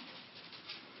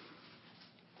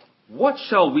 What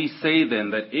shall we say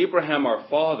then that Abraham our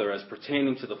father as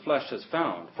pertaining to the flesh has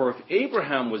found? For if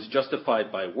Abraham was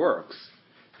justified by works,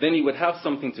 then he would have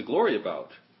something to glory about,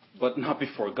 but not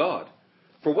before God.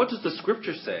 For what does the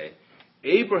scripture say?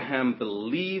 Abraham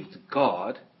believed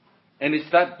God, and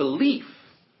it's that belief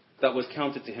that was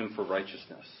counted to him for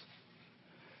righteousness.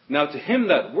 Now to him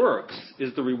that works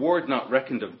is the reward not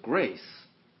reckoned of grace,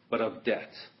 but of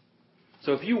debt.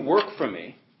 So if you work for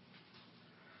me,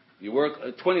 you work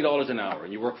 $20 an hour,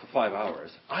 and you work for 5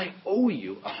 hours, I owe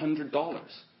you $100.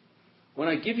 When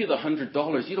I give you the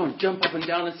 $100, you don't jump up and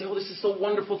down and say, oh, this is so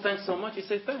wonderful, thanks so much. You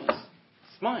say, thanks,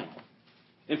 it's mine.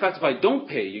 In fact, if I don't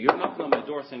pay you, you're knocking on my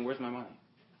door saying, where's my money?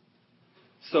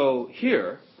 So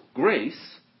here, grace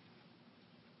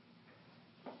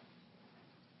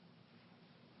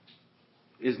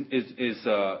is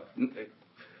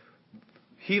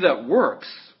he that works,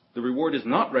 the reward is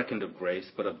not reckoned of grace,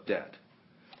 but of debt.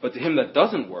 But to him that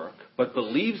doesn't work, but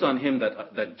believes on him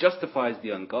that justifies the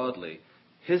ungodly,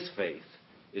 his faith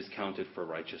is counted for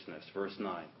righteousness. Verse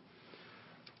 9.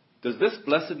 Does this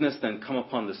blessedness then come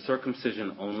upon the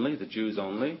circumcision only, the Jews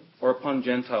only, or upon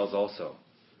Gentiles also?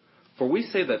 For we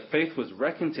say that faith was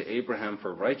reckoned to Abraham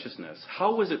for righteousness.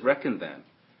 How was it reckoned then?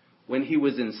 When he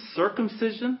was in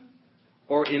circumcision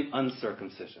or in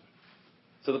uncircumcision?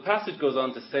 So the passage goes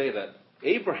on to say that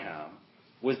Abraham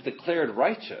was declared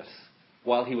righteous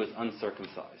while he was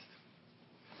uncircumcised.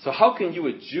 So how can you,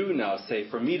 a Jew, now say,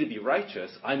 for me to be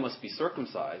righteous, I must be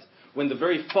circumcised, when the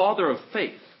very father of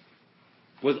faith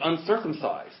was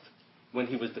uncircumcised when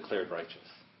he was declared righteous?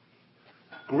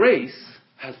 Grace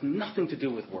has nothing to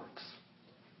do with works.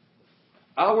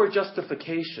 Our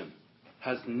justification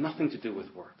has nothing to do with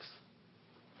works.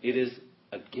 It is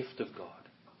a gift of God.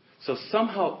 So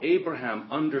somehow Abraham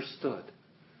understood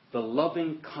the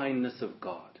loving kindness of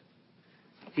God.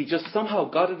 He just somehow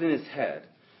got it in his head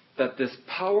that this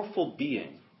powerful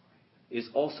being is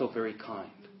also very kind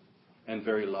and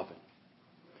very loving.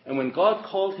 And when God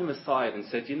called him aside and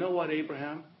said, you know what,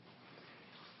 Abraham?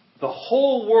 The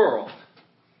whole world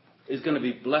is going to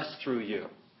be blessed through you.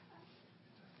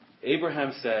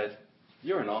 Abraham said,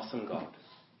 you're an awesome God.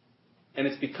 And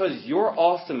it's because you're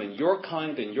awesome and you're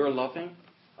kind and you're loving,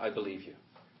 I believe you.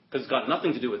 Because it's got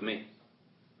nothing to do with me.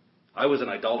 I was an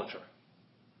idolater.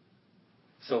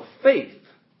 So faith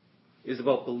is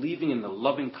about believing in the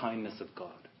loving kindness of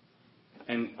God.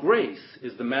 And grace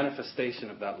is the manifestation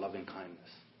of that loving kindness.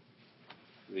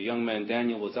 The young man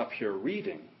Daniel was up here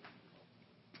reading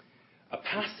a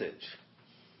passage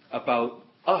about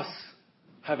us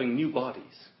having new bodies.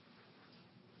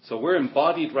 So we're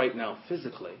embodied right now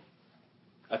physically.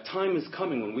 A time is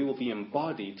coming when we will be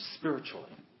embodied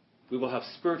spiritually. We will have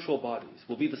spiritual bodies.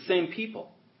 We'll be the same people,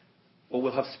 but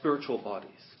we'll have spiritual bodies.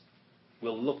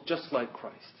 We'll look just like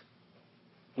Christ.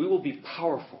 We will be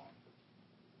powerful.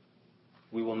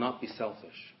 We will not be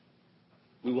selfish.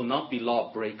 We will not be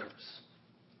law breakers.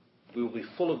 We will be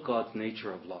full of God's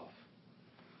nature of love.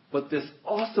 But this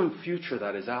awesome future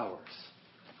that is ours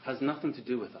has nothing to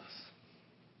do with us.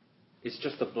 It's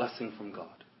just a blessing from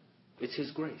God. It's His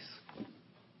grace.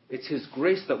 It's His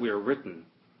grace that we are written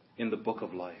in the book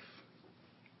of life.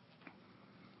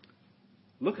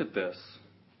 Look at this.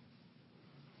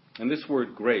 And this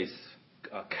word grace,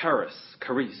 charis,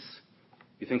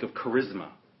 you think of charisma.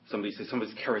 Somebody says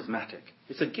somebody's charismatic.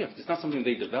 It's a gift. It's not something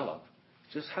they develop.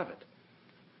 Just have it.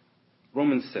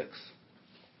 Romans 6.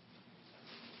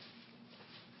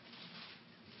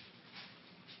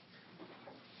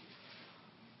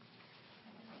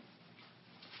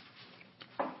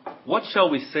 What shall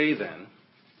we say then?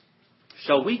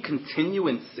 Shall we continue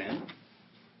in sin?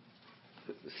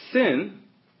 Sin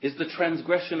is the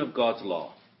transgression of God's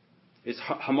law. It's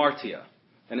hamartia,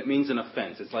 and it means an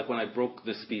offense. It's like when I broke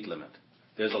the speed limit.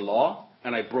 There's a law,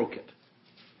 and I broke it.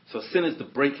 So sin is the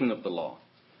breaking of the law.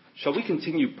 Shall we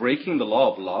continue breaking the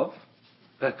law of love,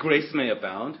 that grace may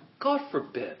abound? God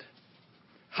forbid.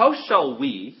 How shall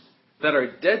we, that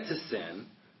are dead to sin,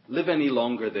 live any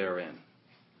longer therein?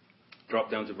 Drop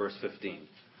down to verse 15.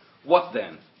 What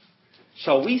then?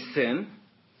 Shall we sin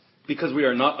because we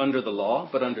are not under the law,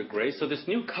 but under grace? So this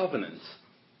new covenant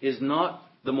is not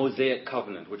the Mosaic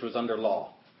covenant, which was under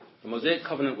law. The Mosaic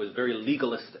covenant was very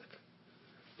legalistic.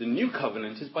 The new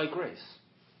covenant is by grace.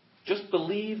 Just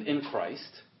believe in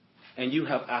Christ, and you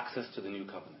have access to the new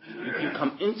covenant. You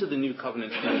come into the new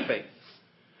covenant in faith.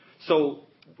 So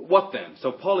what then?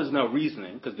 So Paul is now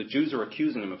reasoning, because the Jews are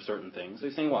accusing him of certain things.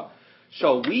 They're saying what?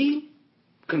 Shall we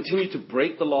continue to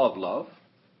break the law of love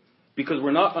because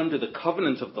we're not under the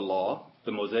covenant of the law,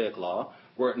 the Mosaic law?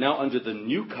 We're now under the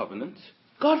new covenant.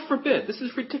 God forbid. This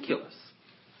is ridiculous.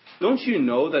 Don't you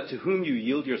know that to whom you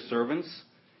yield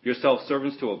yourselves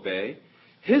servants to obey,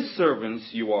 his servants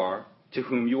you are to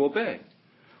whom you obey,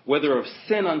 whether of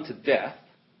sin unto death.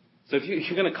 So if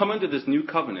you're going to come under this new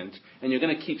covenant and you're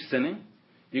going to keep sinning,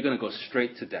 you're going to go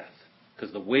straight to death,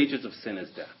 because the wages of sin is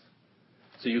death.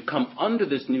 So you come under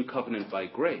this new covenant by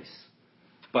grace.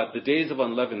 But the days of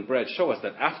unleavened bread show us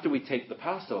that after we take the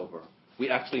Passover, we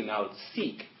actually now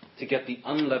seek to get the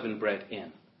unleavened bread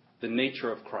in, the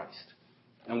nature of Christ.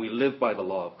 And we live by the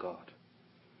law of God.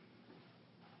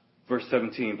 Verse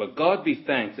 17, but God be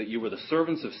thanked that you were the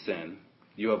servants of sin.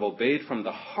 You have obeyed from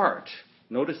the heart.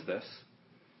 Notice this.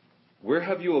 Where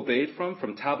have you obeyed from?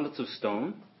 From tablets of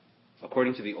stone,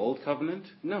 according to the old covenant?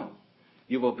 No.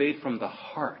 You've obeyed from the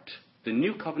heart. The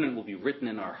new covenant will be written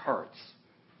in our hearts.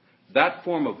 That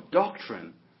form of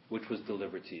doctrine which was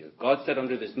delivered to you. God said,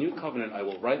 under this new covenant, I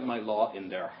will write my law in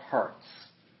their hearts.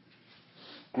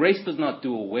 Grace does not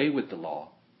do away with the law.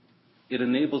 It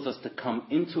enables us to come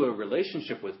into a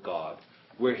relationship with God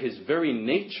where his very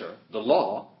nature, the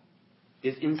law,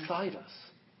 is inside us.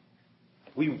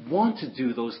 We want to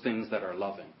do those things that are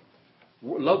loving.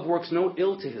 Love works no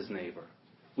ill to his neighbor.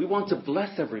 We want to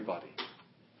bless everybody.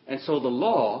 And so the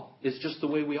law is just the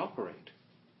way we operate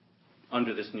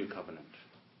under this new covenant.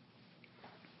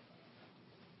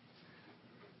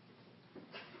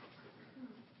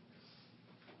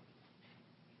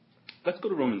 Let's go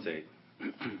to Romans 8.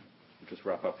 We'll just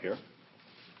wrap up here.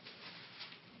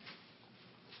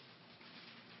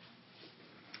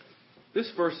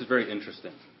 This verse is very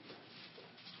interesting.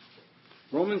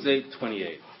 Romans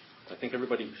 8:28. I think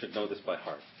everybody should know this by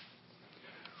heart.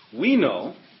 We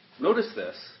know, notice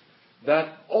this,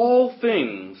 that all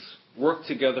things work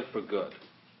together for good.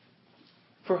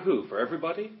 For who? For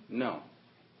everybody? No.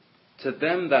 To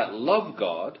them that love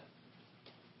God,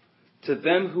 to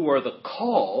them who are the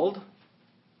called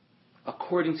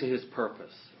according to his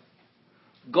purpose.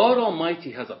 God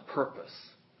Almighty has a purpose.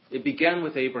 It began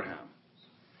with Abraham.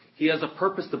 He has a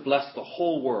purpose to bless the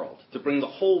whole world, to bring the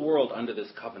whole world under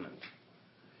this covenant.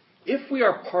 If we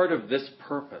are part of this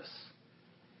purpose,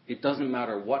 it doesn't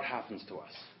matter what happens to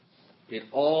us. It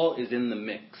all is in the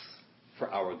mix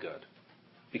for our good.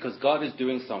 Because God is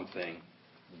doing something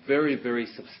very, very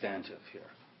substantive here.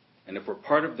 And if we're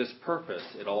part of this purpose,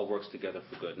 it all works together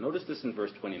for good. Notice this in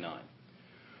verse 29.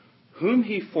 Whom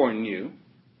he foreknew,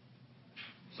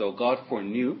 so God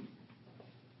foreknew,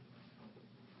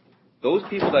 those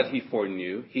people that he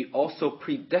foreknew, he also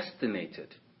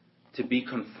predestinated to be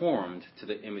conformed to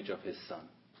the image of his Son.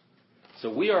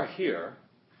 So we are here,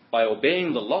 by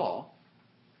obeying the law,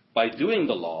 by doing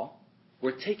the law,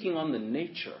 we're taking on the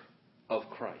nature of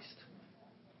Christ.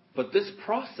 But this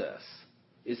process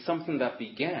is something that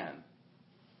began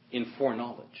in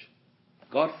foreknowledge.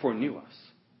 God foreknew us.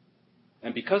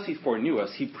 And because he foreknew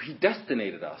us, he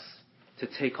predestinated us to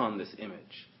take on this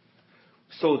image.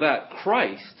 So that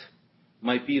Christ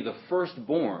might be the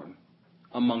firstborn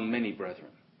among many brethren.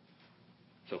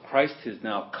 So Christ has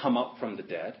now come up from the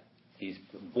dead. He's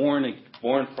born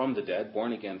from the dead,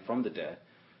 born again from the dead.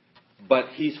 But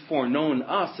he's foreknown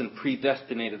us and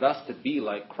predestinated us to be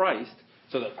like Christ,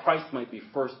 so that Christ might be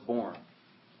firstborn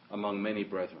among many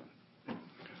brethren.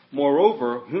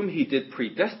 Moreover, whom he did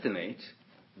predestinate,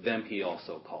 them he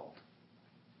also called.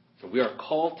 So we are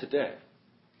called today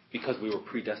because we were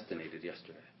predestinated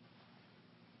yesterday.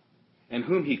 And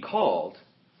whom he called,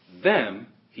 them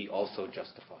he also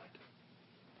justified.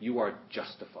 You are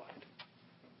justified.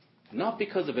 Not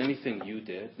because of anything you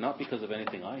did, not because of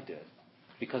anything I did,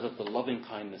 because of the loving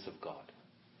kindness of God.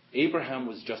 Abraham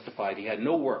was justified. He had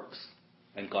no works,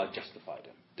 and God justified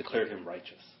him, declared him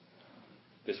righteous.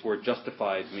 This word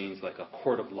justified means like a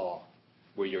court of law,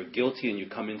 where you're guilty and you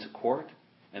come into court,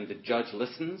 and the judge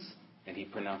listens, and he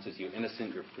pronounces you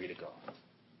innocent, you're free to go.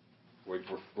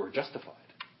 We're justified.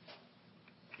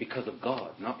 Because of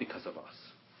God, not because of us.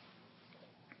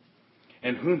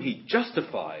 And whom he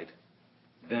justified,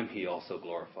 them he also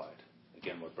glorified.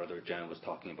 Again, what Brother Jan was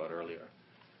talking about earlier.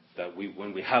 That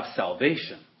when we have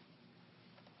salvation,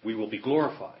 we will be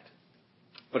glorified.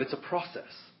 But it's a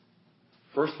process.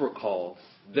 First we're called,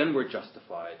 then we're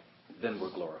justified, then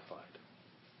we're glorified.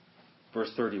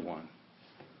 Verse 31.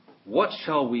 What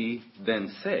shall we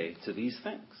then say to these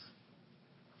things?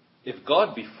 If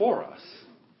God be for us,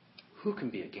 who can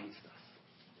be against us?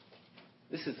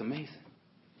 This is amazing.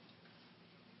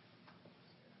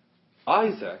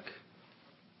 Isaac,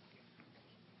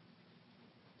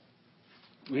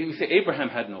 we say Abraham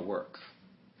had no works.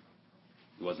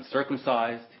 He wasn't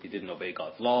circumcised. He didn't obey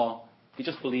God's law. He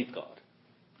just believed God,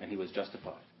 and he was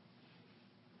justified.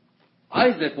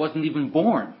 Isaac wasn't even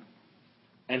born,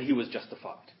 and he was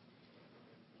justified.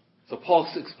 So Paul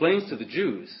explains to the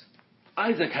Jews,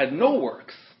 Isaac had no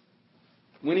works.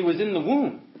 When he was in the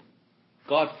womb,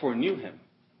 God foreknew him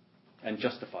and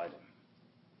justified him.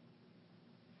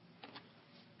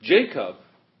 Jacob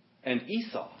and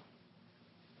Esau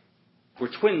were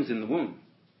twins in the womb.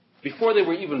 Before they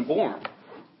were even born,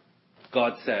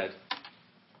 God said,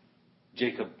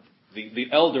 Jacob, the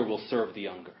elder will serve the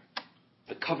younger.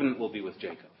 The covenant will be with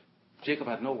Jacob. Jacob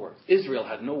had no works. Israel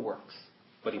had no works,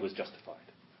 but he was justified.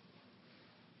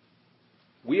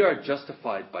 We are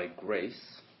justified by grace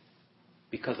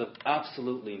because of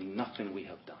absolutely nothing we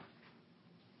have done.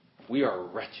 We are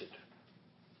wretched.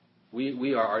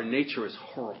 Our nature is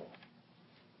horrible.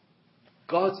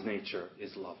 God's nature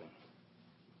is loving.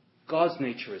 God's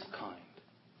nature is kind.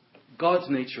 God's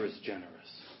nature is generous.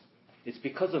 It's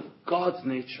because of God's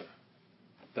nature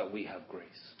that we have grace.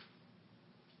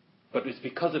 But it's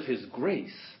because of His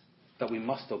grace that we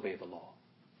must obey the law.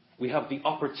 We have the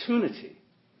opportunity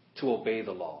to obey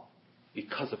the law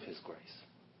because of His grace.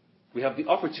 We have the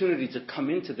opportunity to come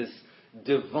into this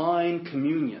divine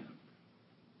communion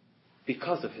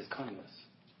because of His kindness.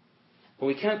 But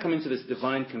we can't come into this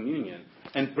divine communion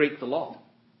and break the law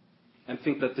and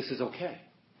think that this is okay.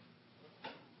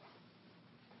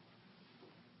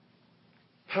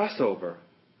 Passover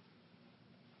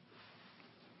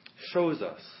shows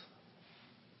us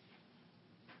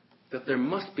that there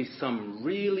must be some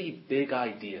really big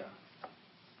idea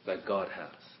that God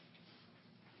has.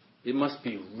 It must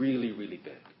be really, really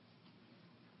big.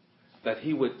 That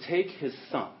He would take His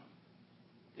Son,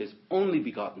 His only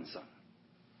begotten Son,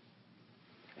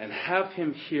 and have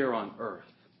Him here on earth,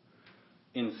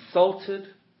 insulted,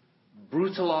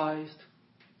 brutalized,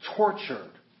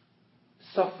 tortured,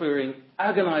 suffering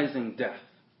agonizing death.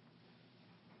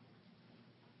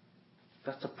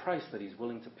 That's a price that He's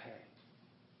willing to pay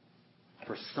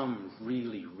for some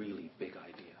really, really big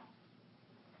idea.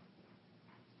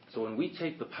 So when we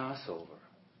take the Passover,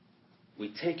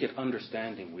 we take it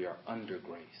understanding we are under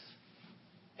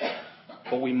grace.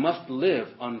 But we must live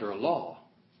under law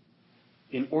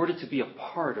in order to be a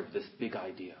part of this big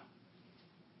idea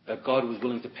that God was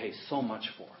willing to pay so much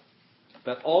for.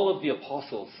 That all of the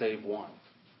apostles, save one,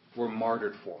 were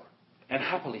martyred for. And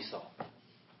happily so.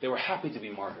 They were happy to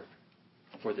be martyred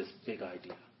for this big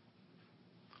idea.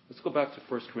 Let's go back to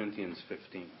 1 Corinthians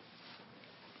 15.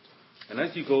 And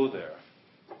as you go there,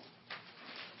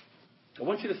 I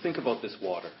want you to think about this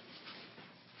water.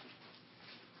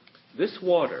 This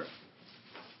water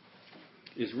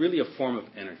is really a form of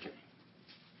energy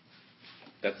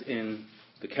that's in,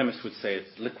 the chemist would say,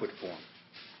 it's liquid form.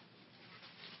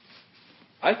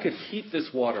 I could heat this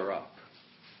water up,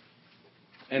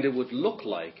 and it would look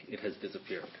like it has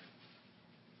disappeared.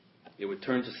 It would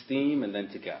turn to steam and then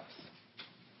to gas.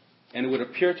 And it would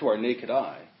appear to our naked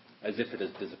eye as if it has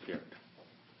disappeared.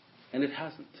 And it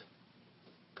hasn't.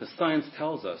 Because science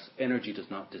tells us energy does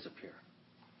not disappear.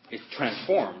 It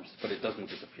transforms, but it doesn't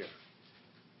disappear.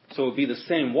 So it would be the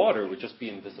same water, it would just be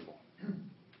invisible.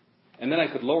 And then I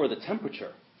could lower the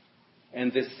temperature,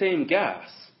 and this same gas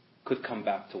could come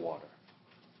back to water.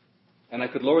 And I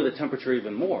could lower the temperature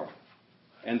even more,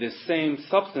 and this same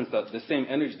substance, the same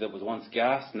energy that was once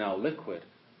gas, now liquid,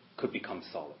 could become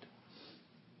solid.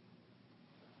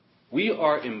 We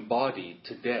are embodied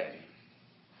today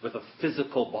with a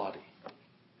physical body.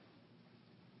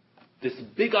 This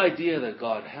big idea that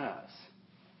God has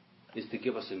is to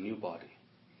give us a new body.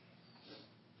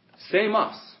 Same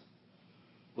us.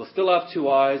 We'll still have 2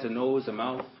 eyes, a nose, a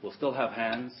mouth. We'll still have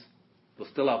hands. We'll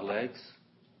still have legs.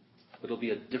 But it'll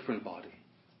be a different body.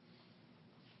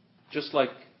 Just like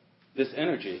this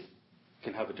energy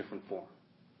can have a different form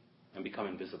and become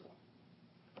invisible.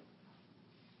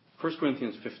 1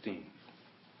 Corinthians 15.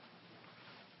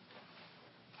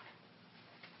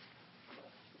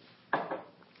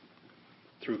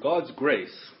 Through God's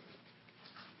grace,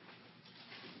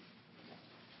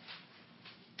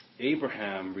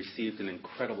 Abraham received an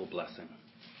incredible blessing.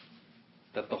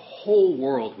 That the whole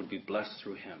world would be blessed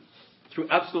through him. Through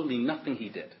absolutely nothing he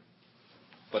did.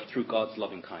 but through God's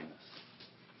loving kindness.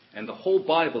 And the whole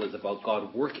Bible is about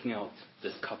God working out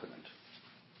this covenant.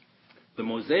 The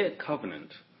Mosaic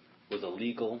covenant was a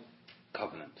legal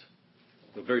covenant,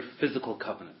 a very physical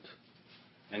covenant,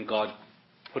 and God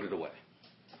put it away.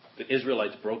 The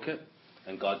Israelites broke it,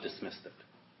 and God dismissed it.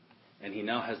 And he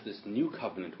now has this new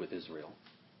covenant with Israel,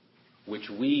 which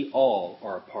we all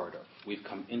are a part of. We've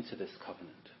come into this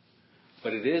covenant.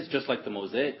 But it is, just like the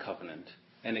Mosaic covenant,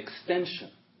 an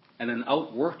extension and an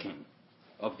outworking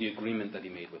of the agreement that he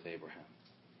made with Abraham.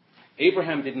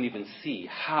 Abraham didn't even see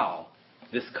how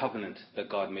this covenant that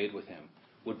God made with him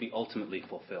would be ultimately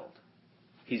fulfilled.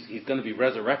 He's going to be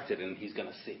resurrected, and he's going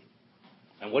to see.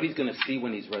 And what he's going to see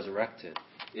when he's resurrected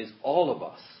is all of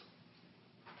us,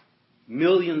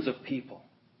 millions of people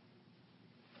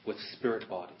with spirit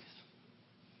bodies,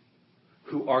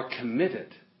 who are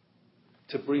committed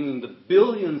to bringing the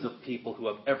billions of people who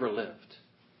have ever lived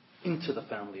into the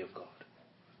family of God,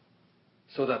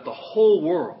 so that the whole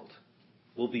world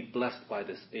will be blessed by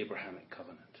this Abrahamic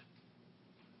covenant.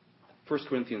 1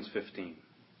 Corinthians 15,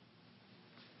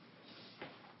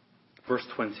 verse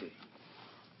 20.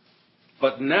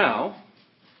 But now,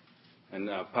 and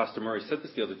Pastor Murray said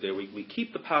this the other day, we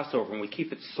keep the Passover and we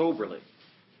keep it soberly.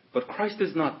 But Christ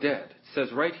is not dead. It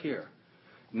says right here,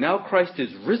 now Christ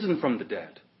is risen from the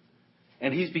dead,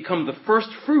 and he's become the first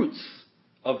fruits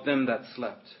of them that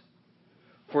slept.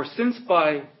 For since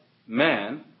by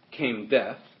man came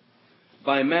death,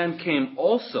 by man came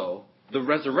also the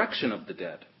resurrection of the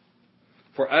dead.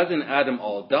 For as in Adam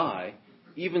all die,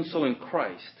 even so in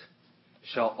Christ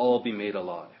shall all be made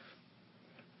alive.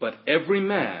 But every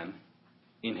man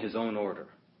in his own order.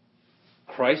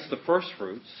 Christ the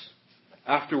firstfruits,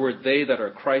 afterward they that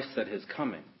are Christ's at his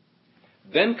coming.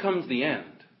 Then comes the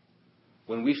end,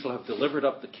 when we shall have delivered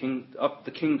up the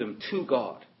kingdom to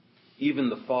God, even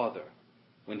the Father,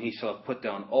 when he shall have put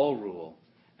down all rule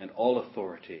and all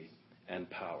authority and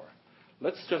power.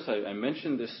 I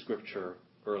mentioned this scripture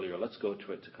earlier. Let's go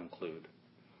to it to conclude.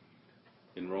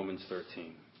 In Romans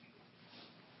 13.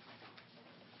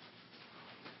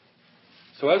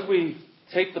 So as we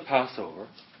take the Passover,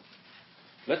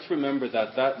 let's remember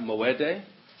that moede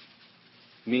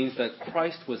means that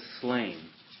Christ was slain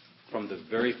from the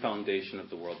very foundation of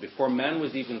the world. Before man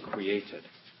was even created,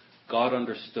 God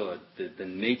understood that the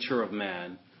nature of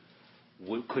man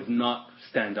could not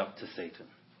stand up to Satan.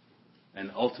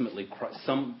 And ultimately,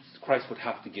 Christ would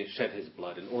have to shed his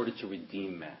blood in order to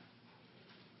redeem man.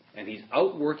 And he's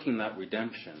outworking that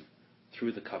redemption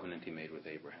through the covenant he made with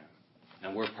Abraham.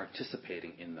 And we're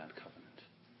participating in that covenant.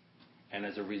 And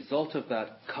as a result of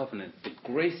that covenant, the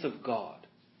grace of God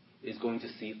is going to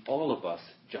see all of us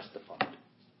justified.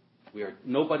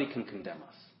 Nobody can condemn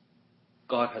us.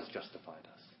 God has justified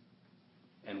us.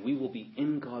 And we will be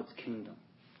in God's kingdom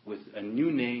with a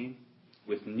new name,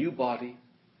 with new body,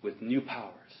 with new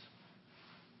powers.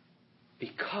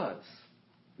 Because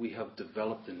we have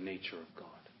developed the nature of God,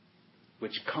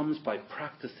 which comes by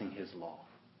practicing his law.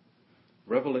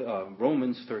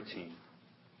 Romans 13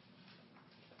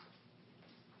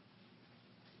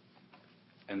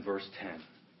 and verse 10.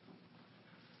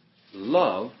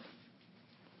 Love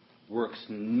works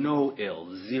no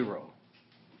ill, zero.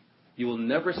 You will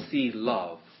never see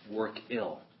love work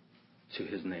ill to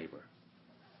his neighbor.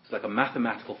 It's like a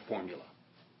mathematical formula.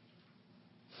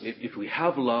 If we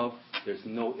have love, there's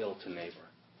no ill to neighbor.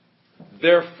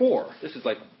 Therefore, this is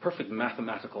like perfect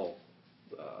mathematical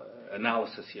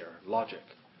analysis here, logic.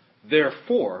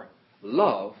 Therefore,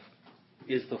 love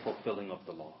is the fulfilling of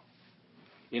the law.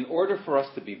 In order for us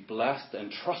to be blessed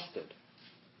and trusted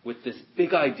with this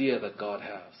big idea that God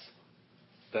has,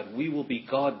 that we will be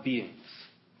God beings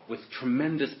with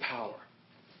tremendous power,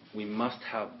 we must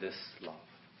have this love.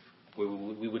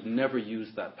 We would never use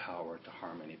that power to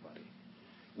harm anybody.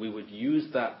 We would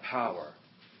use that power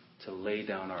to lay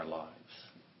down our lives.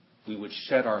 We would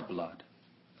shed our blood.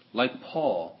 Like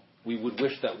Paul, we would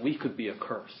wish that we could be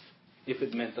accursed if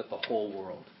it meant that the whole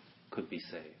world could be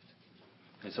saved.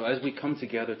 And so as we come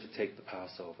together to take the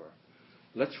Passover,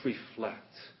 let's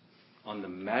reflect on the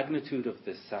magnitude of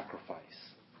this sacrifice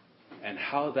and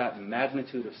how that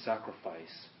magnitude of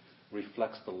sacrifice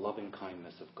reflects the loving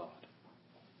kindness of God.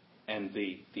 And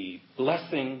the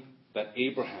blessing that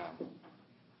Abraham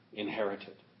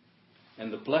inherited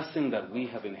and the blessing that we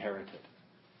have inherited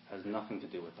has nothing to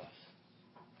do with us.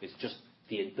 It's just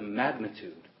the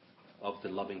magnitude of the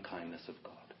loving kindness of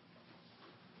God.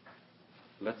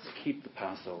 Let's keep the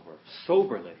Passover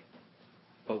soberly,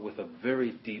 but with a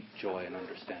very deep joy and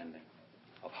understanding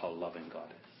of how loving God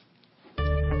is.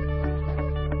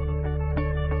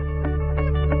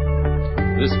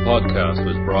 This podcast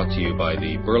was brought to you by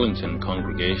the Burlington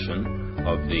congregation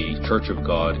of the Church of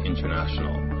God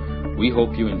International. We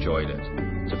hope you enjoyed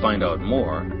it. To find out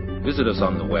more, visit us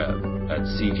on the web at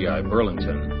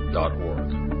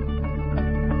cgiburlington.org.